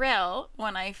a thrill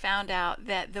when I found out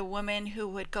that the woman who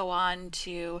would go on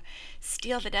to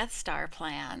steal the Death Star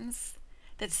plans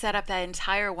that set up that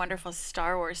entire wonderful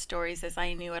Star Wars stories as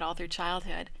I knew it all through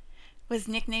childhood was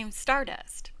nicknamed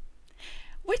Stardust.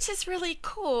 Which is really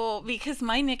cool because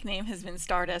my nickname has been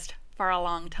Stardust for a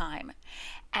long time.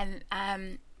 And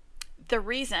the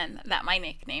reason that my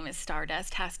nickname is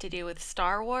Stardust has to do with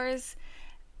Star Wars,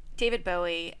 David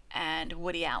Bowie, and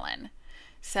Woody Allen.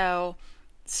 So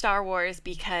Star Wars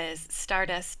because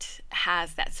Stardust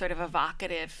has that sort of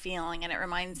evocative feeling, and it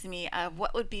reminds me of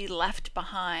what would be left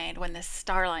behind when the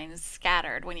star line is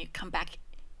scattered when you come back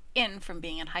in from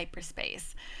being in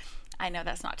hyperspace. I know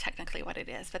that's not technically what it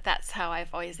is, but that's how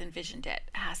I've always envisioned it.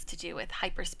 It has to do with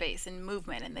hyperspace and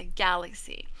movement in the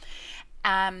galaxy.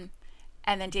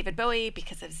 And then David Bowie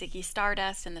because of Ziggy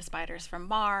Stardust and the Spiders from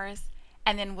Mars.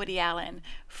 And then Woody Allen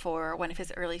for one of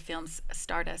his early films,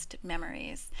 Stardust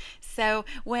Memories. So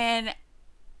when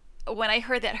I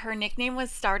heard that her nickname was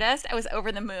Stardust, I was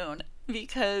over the moon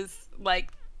because,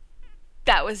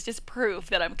 that was just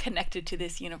proof that I'm connected to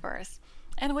this universe.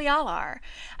 And we all are.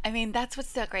 I mean, that's what's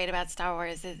so great about Star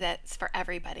Wars, is that it's for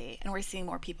everybody. And we're seeing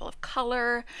more people of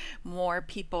color, more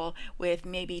people with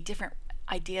maybe different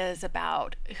ideas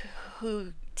about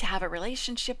who to have a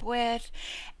relationship with,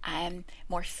 and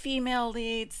more female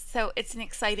leads. So it's an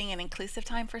exciting and inclusive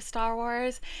time for Star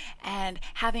Wars. And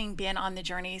having been on the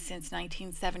journey since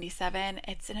 1977,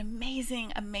 it's an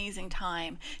amazing, amazing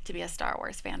time to be a Star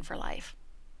Wars fan for life.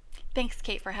 Thanks,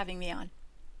 Kate, for having me on.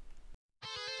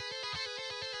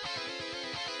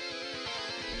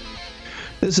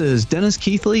 This is Dennis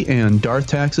Keithley and Darth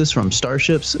Taxis from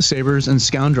Starships, Sabers, and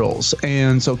Scoundrels.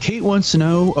 And so Kate wants to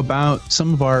know about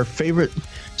some of our favorite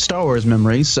Star Wars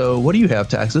memories. So what do you have,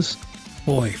 Taxis?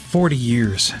 Boy, 40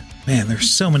 years. Man, there's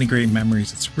so many great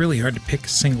memories. It's really hard to pick a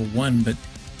single one, but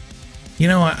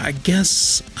I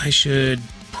guess I should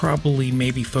probably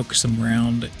maybe focus them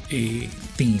around a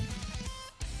theme.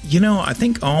 I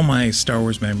think all my Star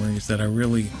Wars memories that I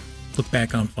really look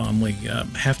back on fondly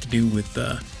have to do with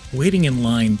waiting in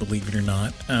line, believe it or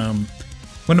not.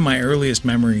 One of my earliest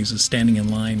memories is standing in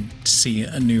line to see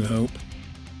A New Hope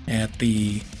at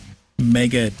the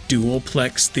Mega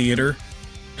Dualplex Theater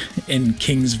in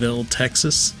Kingsville,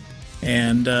 Texas.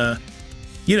 And,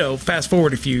 fast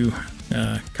forward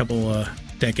a couple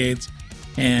decades,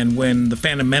 and when The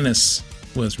Phantom Menace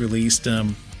was released,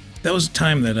 that was a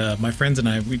time that my friends and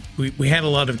I, we had a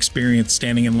lot of experience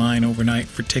standing in line overnight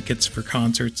for tickets for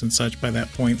concerts and such by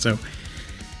that point, so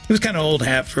it was kind of old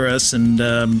hat for us, and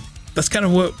that's kind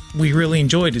of what we really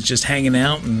enjoyed, is just hanging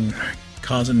out and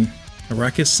causing a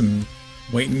ruckus and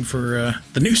waiting for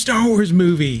the new Star Wars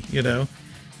movie, and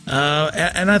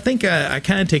I think I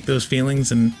kind of take those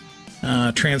feelings and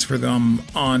transfer them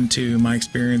onto my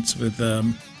experience with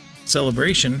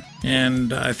Celebration,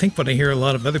 and I think what I hear a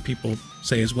lot of other people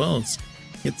say as well is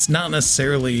it's not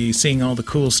necessarily seeing all the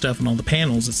cool stuff and all the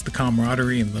panels, it's the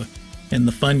camaraderie and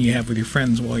the fun you have with your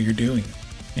friends while you're doing it.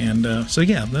 And so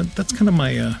yeah, that's kind of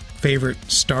my favorite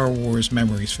Star Wars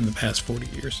memories from the past 40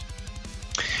 years.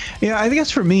 Yeah, I guess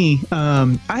for me,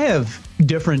 I have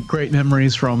different great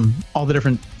memories from all the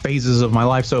different phases of my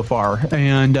life so far.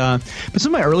 And but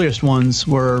some of my earliest ones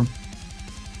were,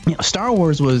 Star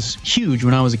Wars was huge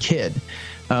when I was a kid. It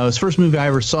was the first movie I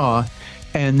ever saw.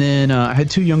 And then I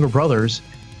had two younger brothers,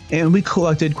 and we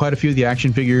collected quite a few of the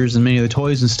action figures and many of the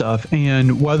toys and stuff.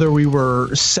 And whether we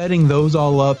were setting those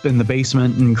all up in the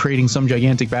basement and creating some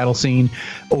gigantic battle scene,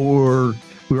 or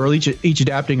we were each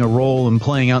adapting a role and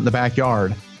playing out in the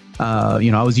backyard.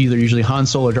 I was either usually Han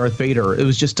Solo or Darth Vader. It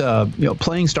was just,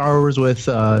 playing Star Wars with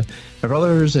my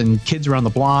brothers and kids around the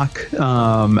block.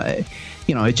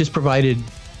 It just provided,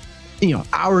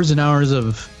 hours and hours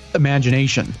of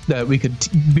imagination that we could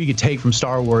take from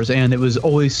Star Wars, and it was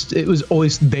always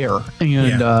there.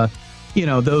 And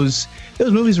those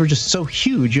movies were just so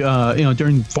huge.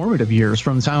 During formative years,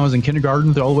 from the time I was in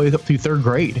kindergarten all the way up through third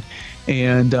grade,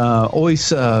 and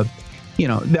always.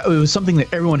 It was something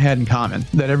that everyone had in common,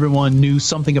 that everyone knew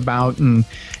something about. And,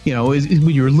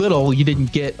 when you were little, you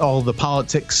didn't get all the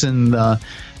politics and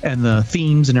the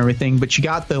themes and everything, but you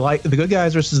got the good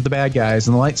guys versus the bad guys,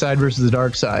 and the light side versus the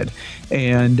dark side.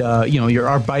 And,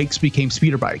 our bikes became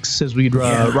speeder bikes as we'd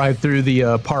ride through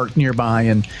the park nearby.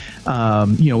 And,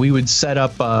 we would set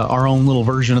up our own little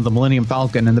version of the Millennium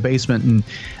Falcon in the basement, and,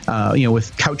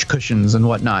 with couch cushions and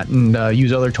whatnot, and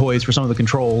use other toys for some of the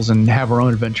controls and have our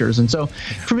own adventures. And so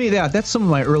for me, that's some of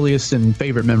my earliest and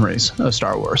favorite memories of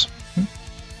Star Wars.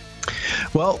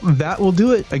 Well, that will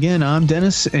do it. Again, I'm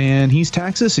Dennis, and he's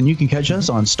Taxus, and you can catch us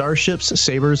on Starships,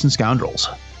 Sabers, and Scoundrels.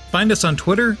 Find us on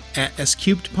Twitter at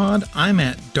SCubedPod. I'm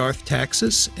at Darth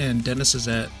Taxus, and Dennis is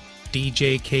at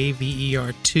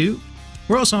DJKVER2.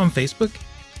 We're also on Facebook.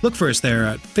 Look for us there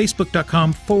at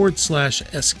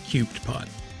facebook.com/SCubedPod.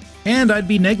 And I'd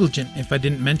be negligent if I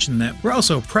didn't mention that we're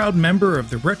also a proud member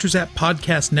of the RetroZap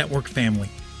Podcast Network family.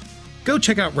 Go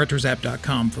check out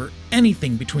RetroZap.com for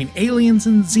anything between aliens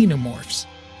and xenomorphs.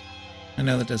 I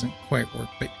know that doesn't quite work,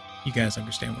 but you guys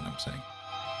understand what I'm saying.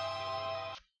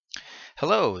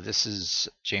 Hello, this is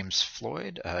James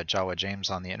Floyd, Jawa James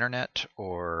on the internet,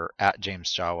 or at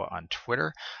James Jawa on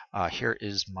Twitter. Here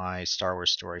is my Star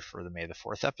Wars story for the May the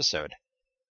 4th episode.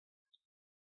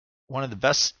 One of the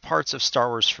best parts of Star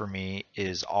Wars for me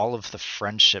is all of the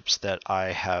friendships that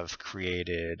I have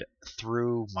created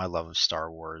through my love of Star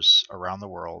Wars around the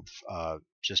world,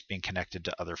 just being connected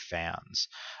to other fans.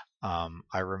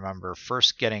 I remember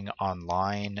first getting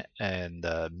online in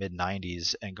the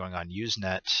mid-90s and going on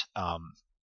Usenet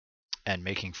and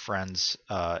making friends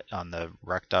on the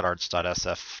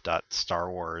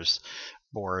rec.arts.sf.starwars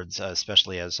boards,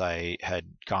 especially as I had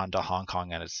gone to Hong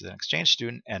Kong and as an exchange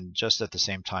student, and just at the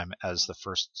same time as the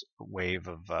first wave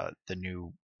of the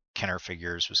new Kenner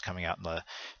figures was coming out in the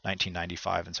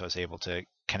 1995, and so I was able to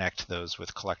connect those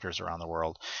with collectors around the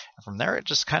world. And from there, it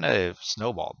just kind of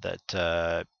snowballed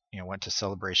that went to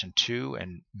Celebration 2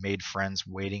 and made friends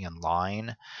waiting in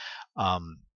line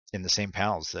in the same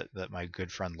panels that my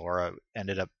good friend Laura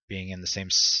ended up being in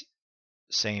the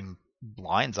same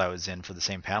lines I was in for the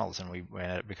same panels, and we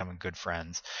ended up becoming good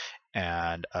friends.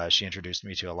 And she introduced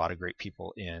me to a lot of great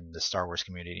people in the Star Wars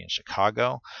community in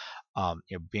Chicago.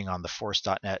 Being on the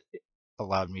Force.net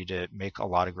allowed me to make a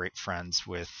lot of great friends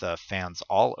with fans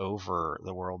all over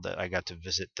the world. That I got to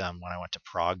visit them when I went to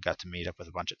Prague, got to meet up with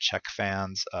a bunch of Czech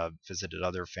fans, visited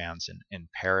other fans in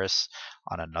Paris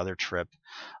on another trip.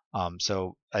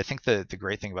 So I think the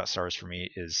great thing about Star Wars for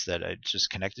me is that it just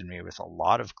connected me with a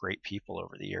lot of great people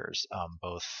over the years,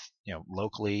 both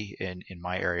locally in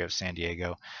my area of San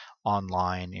Diego,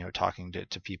 online, talking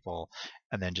to people,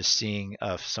 and then just seeing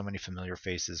so many familiar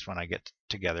faces when I get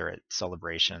together at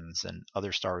celebrations and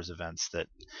other Star Wars events that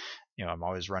I'm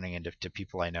always running into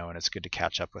people I know, and it's good to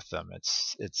catch up with them.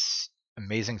 It's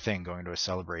amazing thing going to a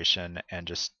celebration and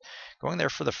just going there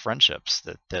for the friendships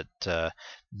that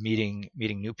meeting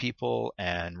new people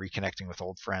and reconnecting with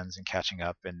old friends and catching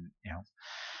up and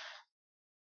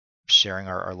sharing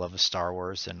our love of Star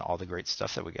Wars and all the great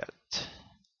stuff that we get.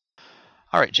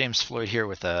 All right, James Floyd here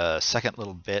with a second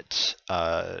little bit,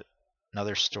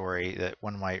 another story. That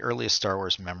one of my earliest Star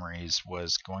Wars memories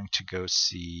was going to go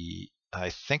see, I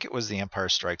think it was The Empire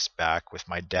Strikes Back, with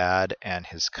my dad and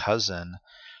his cousin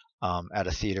at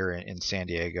a theater in San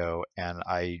Diego, and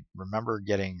I remember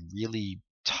getting really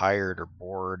tired or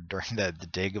bored during the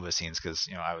Dagobah scenes because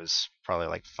I was probably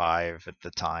like 5 at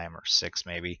the time, or 6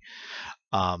 maybe,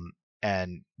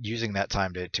 and using that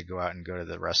time to go out and go to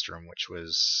the restroom, which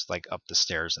was like up the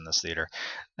stairs in this theater.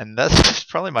 And that's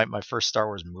probably my first Star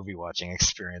Wars movie watching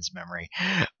experience memory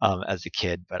as a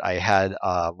kid. But I had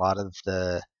a lot of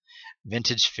the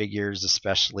vintage figures,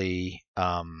 especially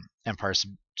Empire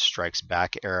Strikes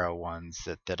Back era ones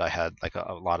that I had, like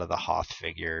a lot of the Hoth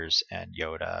figures and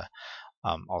Yoda.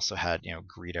 Also had,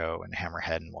 Greedo and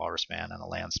Hammerhead and Walrus Man and a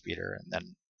Land Speeder. And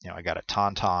then, I got a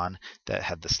Tauntaun that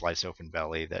had the slice open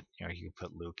belly that, you could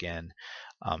put Luke in.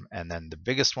 And then the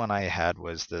biggest one I had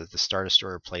was the Star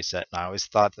Destroyer playset. And I always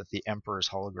thought that the Emperor's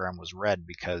hologram was red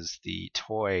because the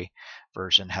toy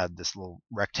version had this little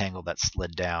rectangle that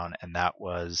slid down, and that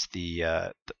was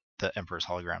the Emperor's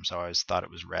hologram. So I always thought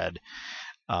it was red.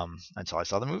 Until I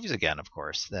saw the movies again, of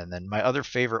course. And then my other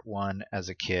favorite one as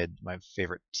a kid, my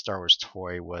favorite Star Wars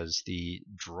toy, was the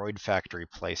Droid Factory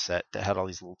playset that had all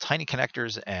these little tiny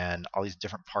connectors and all these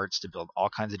different parts to build all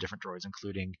kinds of different droids,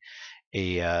 including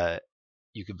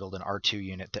you could build an R2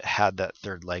 unit that had that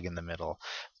third leg in the middle.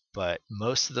 But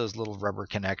most of those little rubber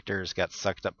connectors got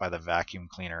sucked up by the vacuum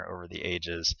cleaner over the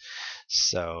ages.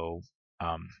 So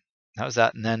that was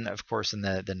that. And then, of course, in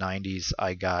the 90s,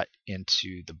 I got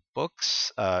into the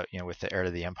books, with the Heir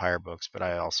to the Empire books. But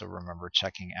I also remember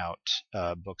checking out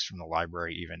books from the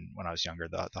library, even when I was younger,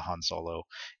 the Han Solo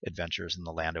adventures and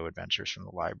the Lando adventures from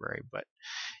the library. But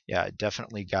yeah, I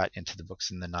definitely got into the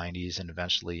books in the 90s and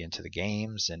eventually into the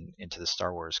games and into the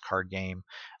Star Wars card game.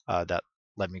 That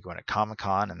led me going to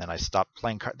Comic-Con, and then I stopped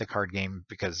playing the card game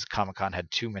because Comic-Con had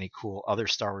too many cool other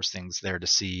Star Wars things there to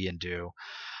see and do.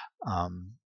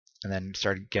 And then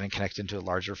started getting connected to a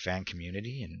larger fan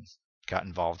community and got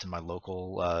involved in my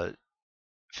local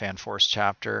Fan Force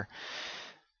chapter.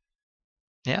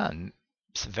 Yeah, and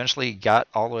eventually got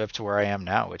all the way up to where I am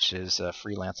now, which is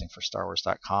freelancing for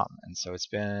StarWars.com. And so it's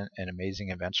been an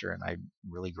amazing adventure, and I'm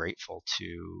really grateful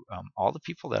to all the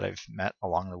people that I've met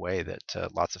along the way,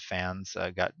 that lots of fans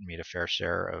got to meet a fair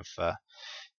share of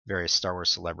various Star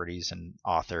Wars celebrities and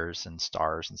authors and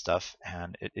stars and stuff,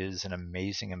 and it is an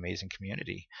amazing, amazing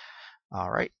community.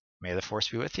 All right, may the Force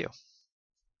be with you.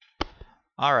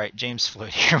 All right, James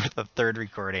Floyd here with the third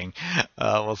recording.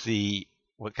 We'll see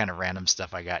what kind of random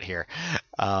stuff I got here.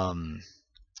 All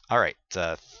right,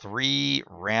 3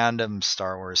 random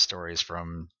Star Wars stories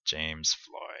from James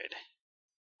Floyd.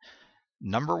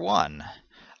 Number 1,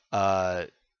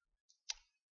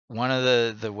 one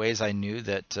of the ways I knew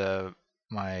that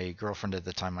my girlfriend at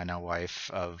the time, my now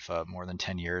wife of more than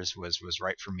 10 years, was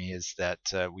right for me, is that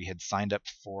we had signed up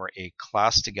for a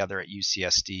class together at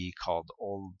UCSD called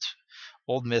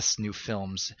Old Myths, New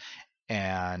Films,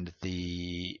 and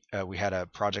we had a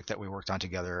project that we worked on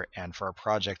together. And for our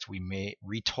project, we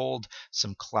retold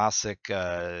some classic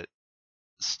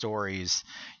stories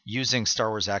using Star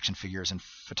Wars action figures and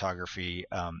photography.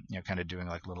 Kind of doing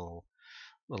like little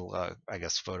I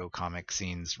guess photo comic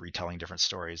scenes retelling different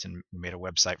stories, and we made a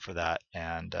website for that,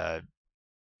 and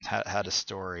had a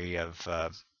story of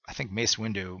I think Mace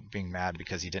Windu being mad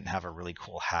because he didn't have a really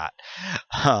cool hat.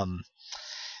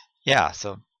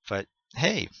 But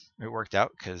hey, it worked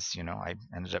out because I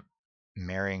ended up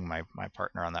marrying my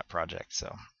partner on that project,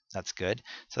 so that's good.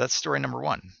 So that's story number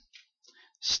 1.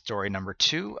 Story number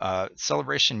 2,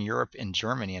 Celebration Europe in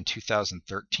Germany in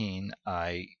 2013.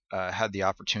 I had the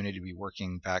opportunity to be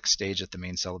working backstage at the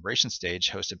main celebration stage,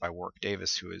 hosted by Warwick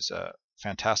Davis, who is a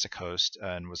fantastic host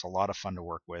and was a lot of fun to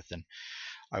work with. And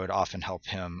I would often help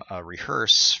him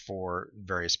rehearse for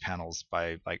various panels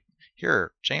by like,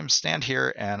 here, James, stand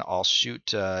here and I'll shoot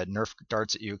Nerf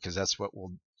darts at you, because that's what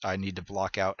I need to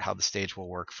block out how the stage will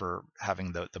work for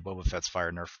having the Boba Fett's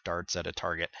fire Nerf darts at a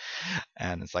target.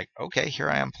 And it's like, okay, here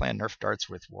I am playing Nerf darts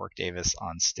with Warwick Davis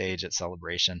on stage at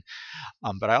Celebration.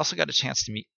 But I also got a chance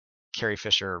to meet Carrie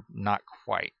Fisher, not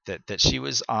quite. That she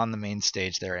was on the main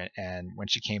stage there, and when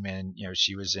she came in,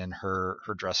 she was in her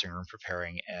dressing room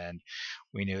preparing, and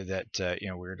we knew that we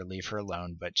were to leave her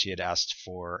alone, but she had asked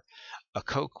for a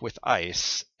Coke with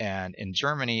ice. And in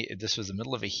Germany, this was the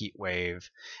middle of a heat wave,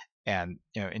 and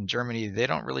in Germany they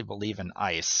don't really believe in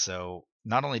ice. So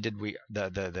not only did we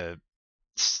the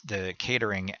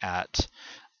catering at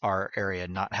our area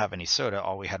not have any soda,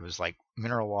 all we had was like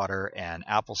mineral water and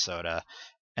apple soda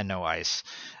and no ice.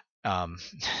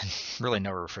 Really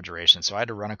no refrigeration. So I had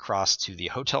to run across to the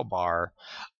hotel bar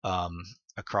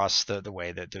across the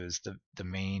way. That there was the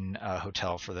main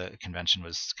hotel for the convention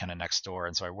was kind of next door,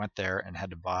 and so I went there and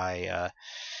had to buy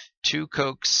 2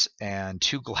 Cokes and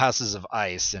 2 glasses of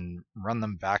ice and run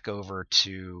them back over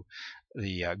to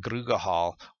the Gruga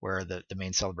Hall where the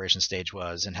main celebration stage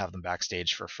was, and have them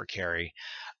backstage for Carrie.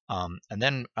 And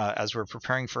then as we're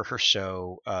preparing for her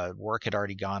show, Warwick had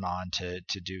already gone on to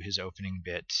do his opening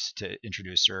bit to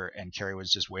introduce her, and Carrie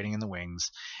was just waiting in the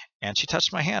wings. And she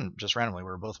touched my hand just randomly. We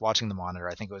were both watching the monitor.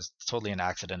 I think it was totally an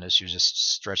accident as she was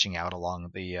just stretching out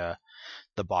along the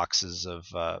boxes of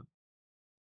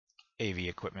AV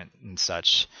equipment and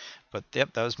such. But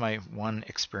yep, that was my one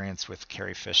experience with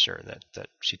Carrie Fisher, that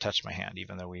she touched my hand,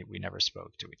 even though we never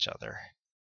spoke to each other.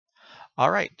 All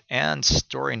right, and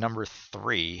story number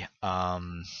 3.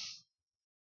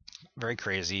 Very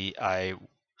crazy. I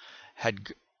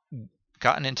had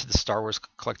gotten into the Star Wars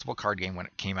collectible card game when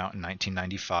it came out in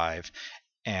 1995,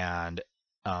 and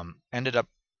ended up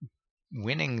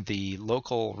winning the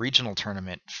local regional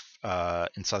tournament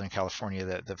in Southern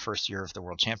California the first year of the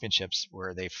World Championships,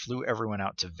 where they flew everyone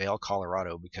out to Vail,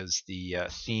 Colorado, because the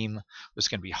theme was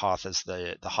going to be Hoth, as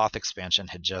the Hoth expansion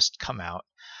had just come out.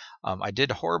 I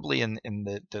did horribly in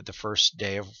the first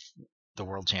day of the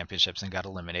World Championships and got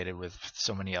eliminated with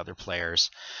so many other players.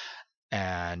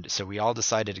 And so we all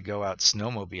decided to go out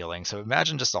snowmobiling. So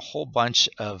imagine just a whole bunch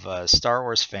of Star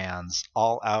Wars fans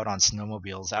all out on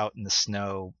snowmobiles, out in the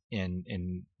snow,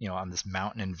 in on this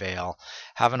mountain in Vail,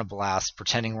 having a blast,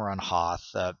 pretending we're on Hoth,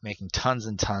 making tons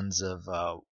and tons of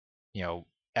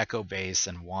Echo Base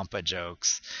and Wampa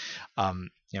jokes.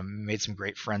 Made some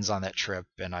great friends on that trip,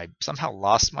 and I somehow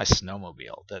lost my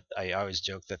snowmobile. That I always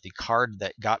joke that the card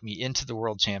that got me into the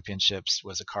World Championships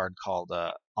was a card called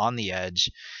On the Edge.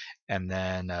 And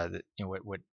then,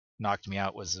 what knocked me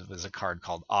out was a card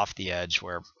called Off the Edge,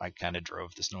 where I kind of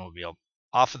drove the snowmobile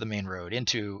off of the main road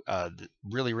into the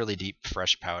really, really deep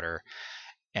fresh powder,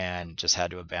 and just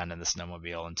had to abandon the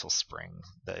snowmobile until spring,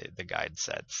 the guide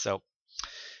said. So,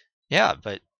 yeah,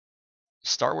 but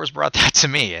Star Wars brought that to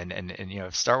me, and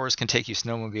if Star Wars can take you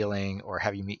snowmobiling, or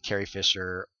have you meet Carrie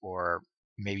Fisher, or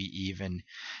maybe even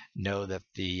know that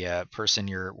the person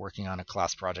you're working on a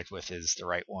class project with is the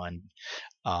right one,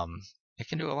 it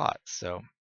can do a lot. So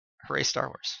hooray, Star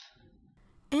Wars.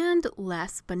 And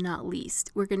last but not least,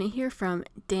 we're going to hear from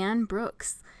Dan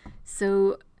Brooks.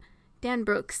 So Dan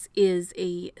Brooks is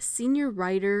a senior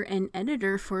writer and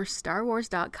editor for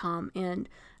StarWars.com, and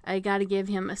I got to give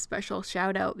him a special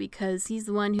shout out because he's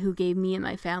the one who gave me and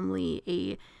my family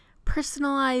a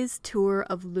personalized tour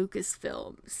of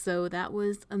Lucasfilm. So that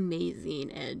was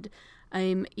amazing, and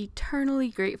I'm eternally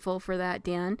grateful for that,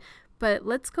 Dan. But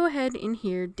let's go ahead and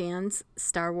hear Dan's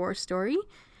Star Wars story,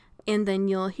 and then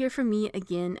you'll hear from me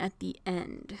again at the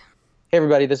end. Hey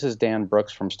everybody, this is Dan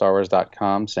Brooks from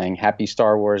StarWars.com saying Happy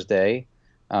Star Wars Day.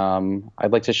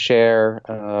 I'd like to share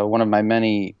one of my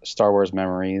many Star Wars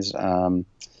memories,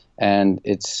 and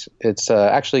it's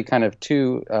actually kind of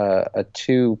a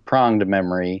two-pronged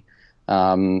memory.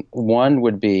 One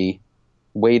would be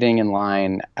waiting in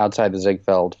line outside the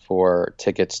Ziegfeld for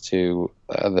tickets to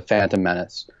the Phantom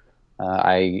Menace.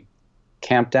 I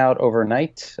camped out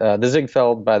overnight. The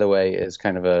Ziegfeld, by the way, is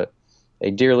kind of a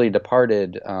dearly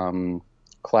departed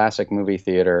classic movie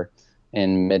theater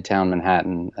in Midtown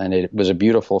Manhattan, and it was a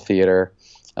beautiful theater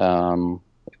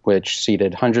which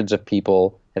seated hundreds of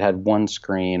people. It had one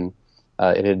screen.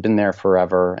 It had been there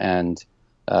forever, and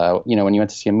when you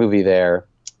went to see a movie there,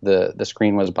 the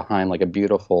screen was behind like a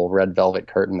beautiful red velvet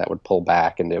curtain that would pull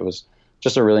back, and it was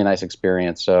just a really nice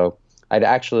experience. So I'd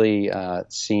actually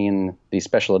seen the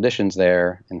special editions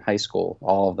there in high school,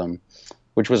 all of them,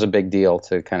 which was a big deal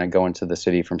to kind of go into the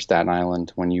city from Staten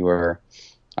Island when you were,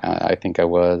 I think I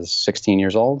was 16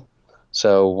 years old.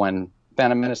 So when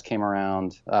Phantom Menace came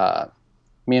around,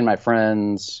 me and my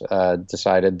friends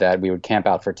decided that we would camp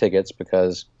out for tickets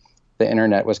because the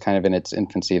internet was kind of in its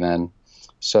infancy then.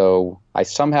 So I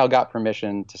somehow got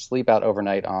permission to sleep out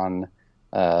overnight on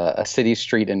a city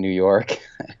street in New York.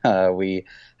 We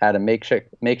had a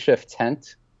makeshift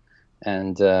tent,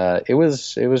 and it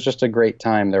was just a great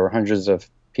time. There were hundreds of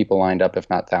people lined up, if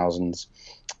not thousands,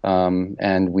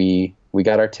 and we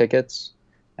got our tickets,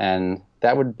 and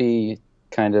that would be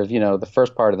kind of the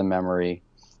first part of the memory,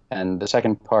 and the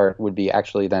second part would be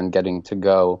actually then getting to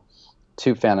go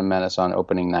to Phantom Menace on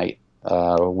opening night,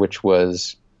 which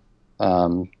was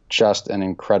just an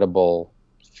incredible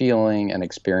feeling and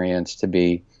experience to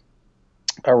be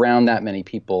around that many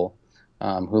people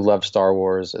who love Star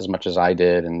Wars as much as I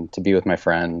did, and to be with my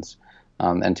friends,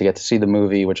 and to get to see the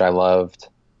movie, which I loved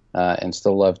and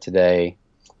still love today.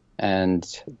 And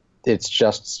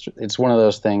it's one of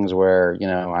those things where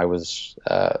I was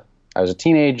a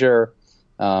teenager,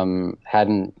 I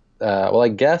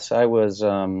guess I was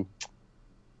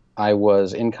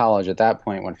in college at that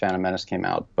point when Phantom Menace came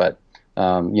out, but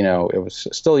it was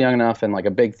still young enough and like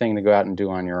a big thing to go out and do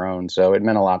on your own. So it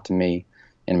meant a lot to me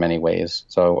in many ways.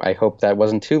 So I hope that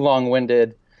wasn't too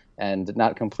long-winded, and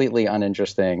not completely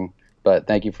uninteresting. But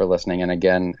thank you for listening. And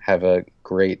again, have a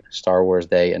great Star Wars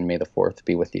Day, and may the 4th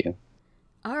be with you.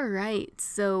 All right.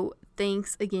 So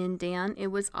thanks again, Dan. It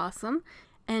was awesome.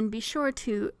 And be sure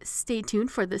to stay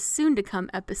tuned for the soon-to-come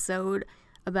episode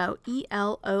about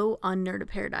ELO on Nerd of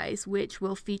Paradise, which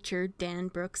will feature Dan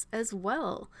Brooks as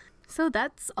well. So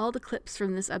that's all the clips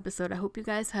from this episode. I hope you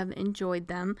guys have enjoyed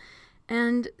them.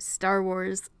 And Star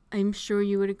Wars, I'm sure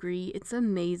you would agree, it's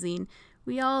amazing.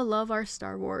 We all love our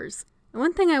Star Wars. And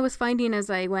one thing I was finding as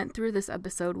I went through this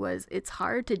episode was it's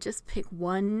hard to just pick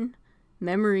one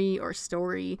memory or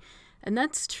story. And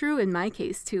that's true in my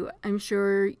case too. I'm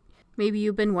sure maybe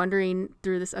you've been wondering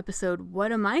through this episode,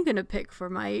 what am I going to pick for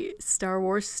my Star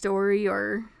Wars story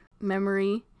or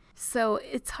memory? So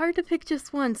it's hard to pick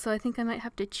just one, so I think I might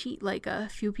have to cheat like a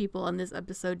few people on this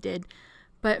episode did.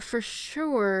 But for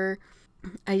sure,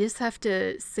 I just have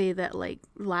to say that like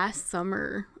last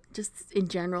summer, just in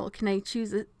general, can I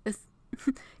choose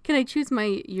can I choose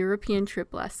my European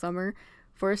trip last summer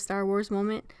for a Star Wars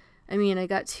moment? I mean, I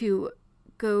got to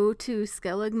go to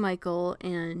Skellig Michael,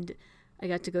 and I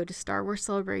got to go to Star Wars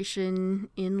Celebration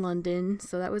in London,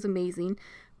 so that was amazing.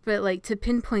 But like to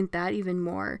pinpoint that even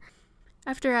more,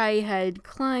 after I had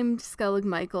climbed Skellig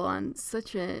Michael on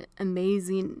such an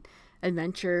amazing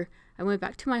adventure, I went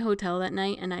back to my hotel that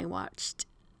night and I watched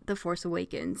The Force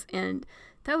Awakens, and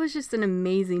that was just an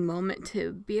amazing moment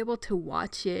to be able to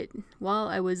watch it while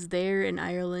I was there in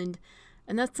Ireland,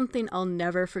 and that's something I'll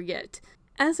never forget.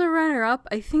 As a runner-up,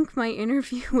 I think my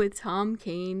interview with Tom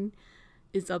Kane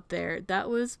is up there. That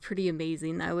was pretty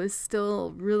amazing. I was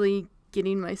still really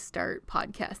getting my start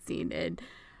podcasting, and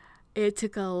it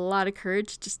took a lot of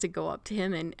courage just to go up to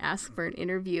him and ask for an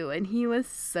interview, and he was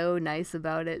so nice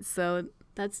about it. So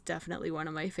that's definitely one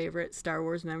of my favorite Star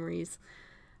Wars memories.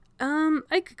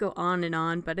 I could go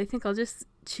on, but I think I'll just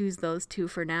choose those two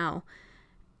for now.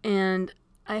 And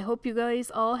I hope you guys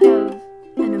all have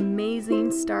an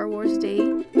amazing Star Wars day,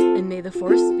 and may the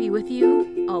Force be with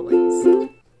you always.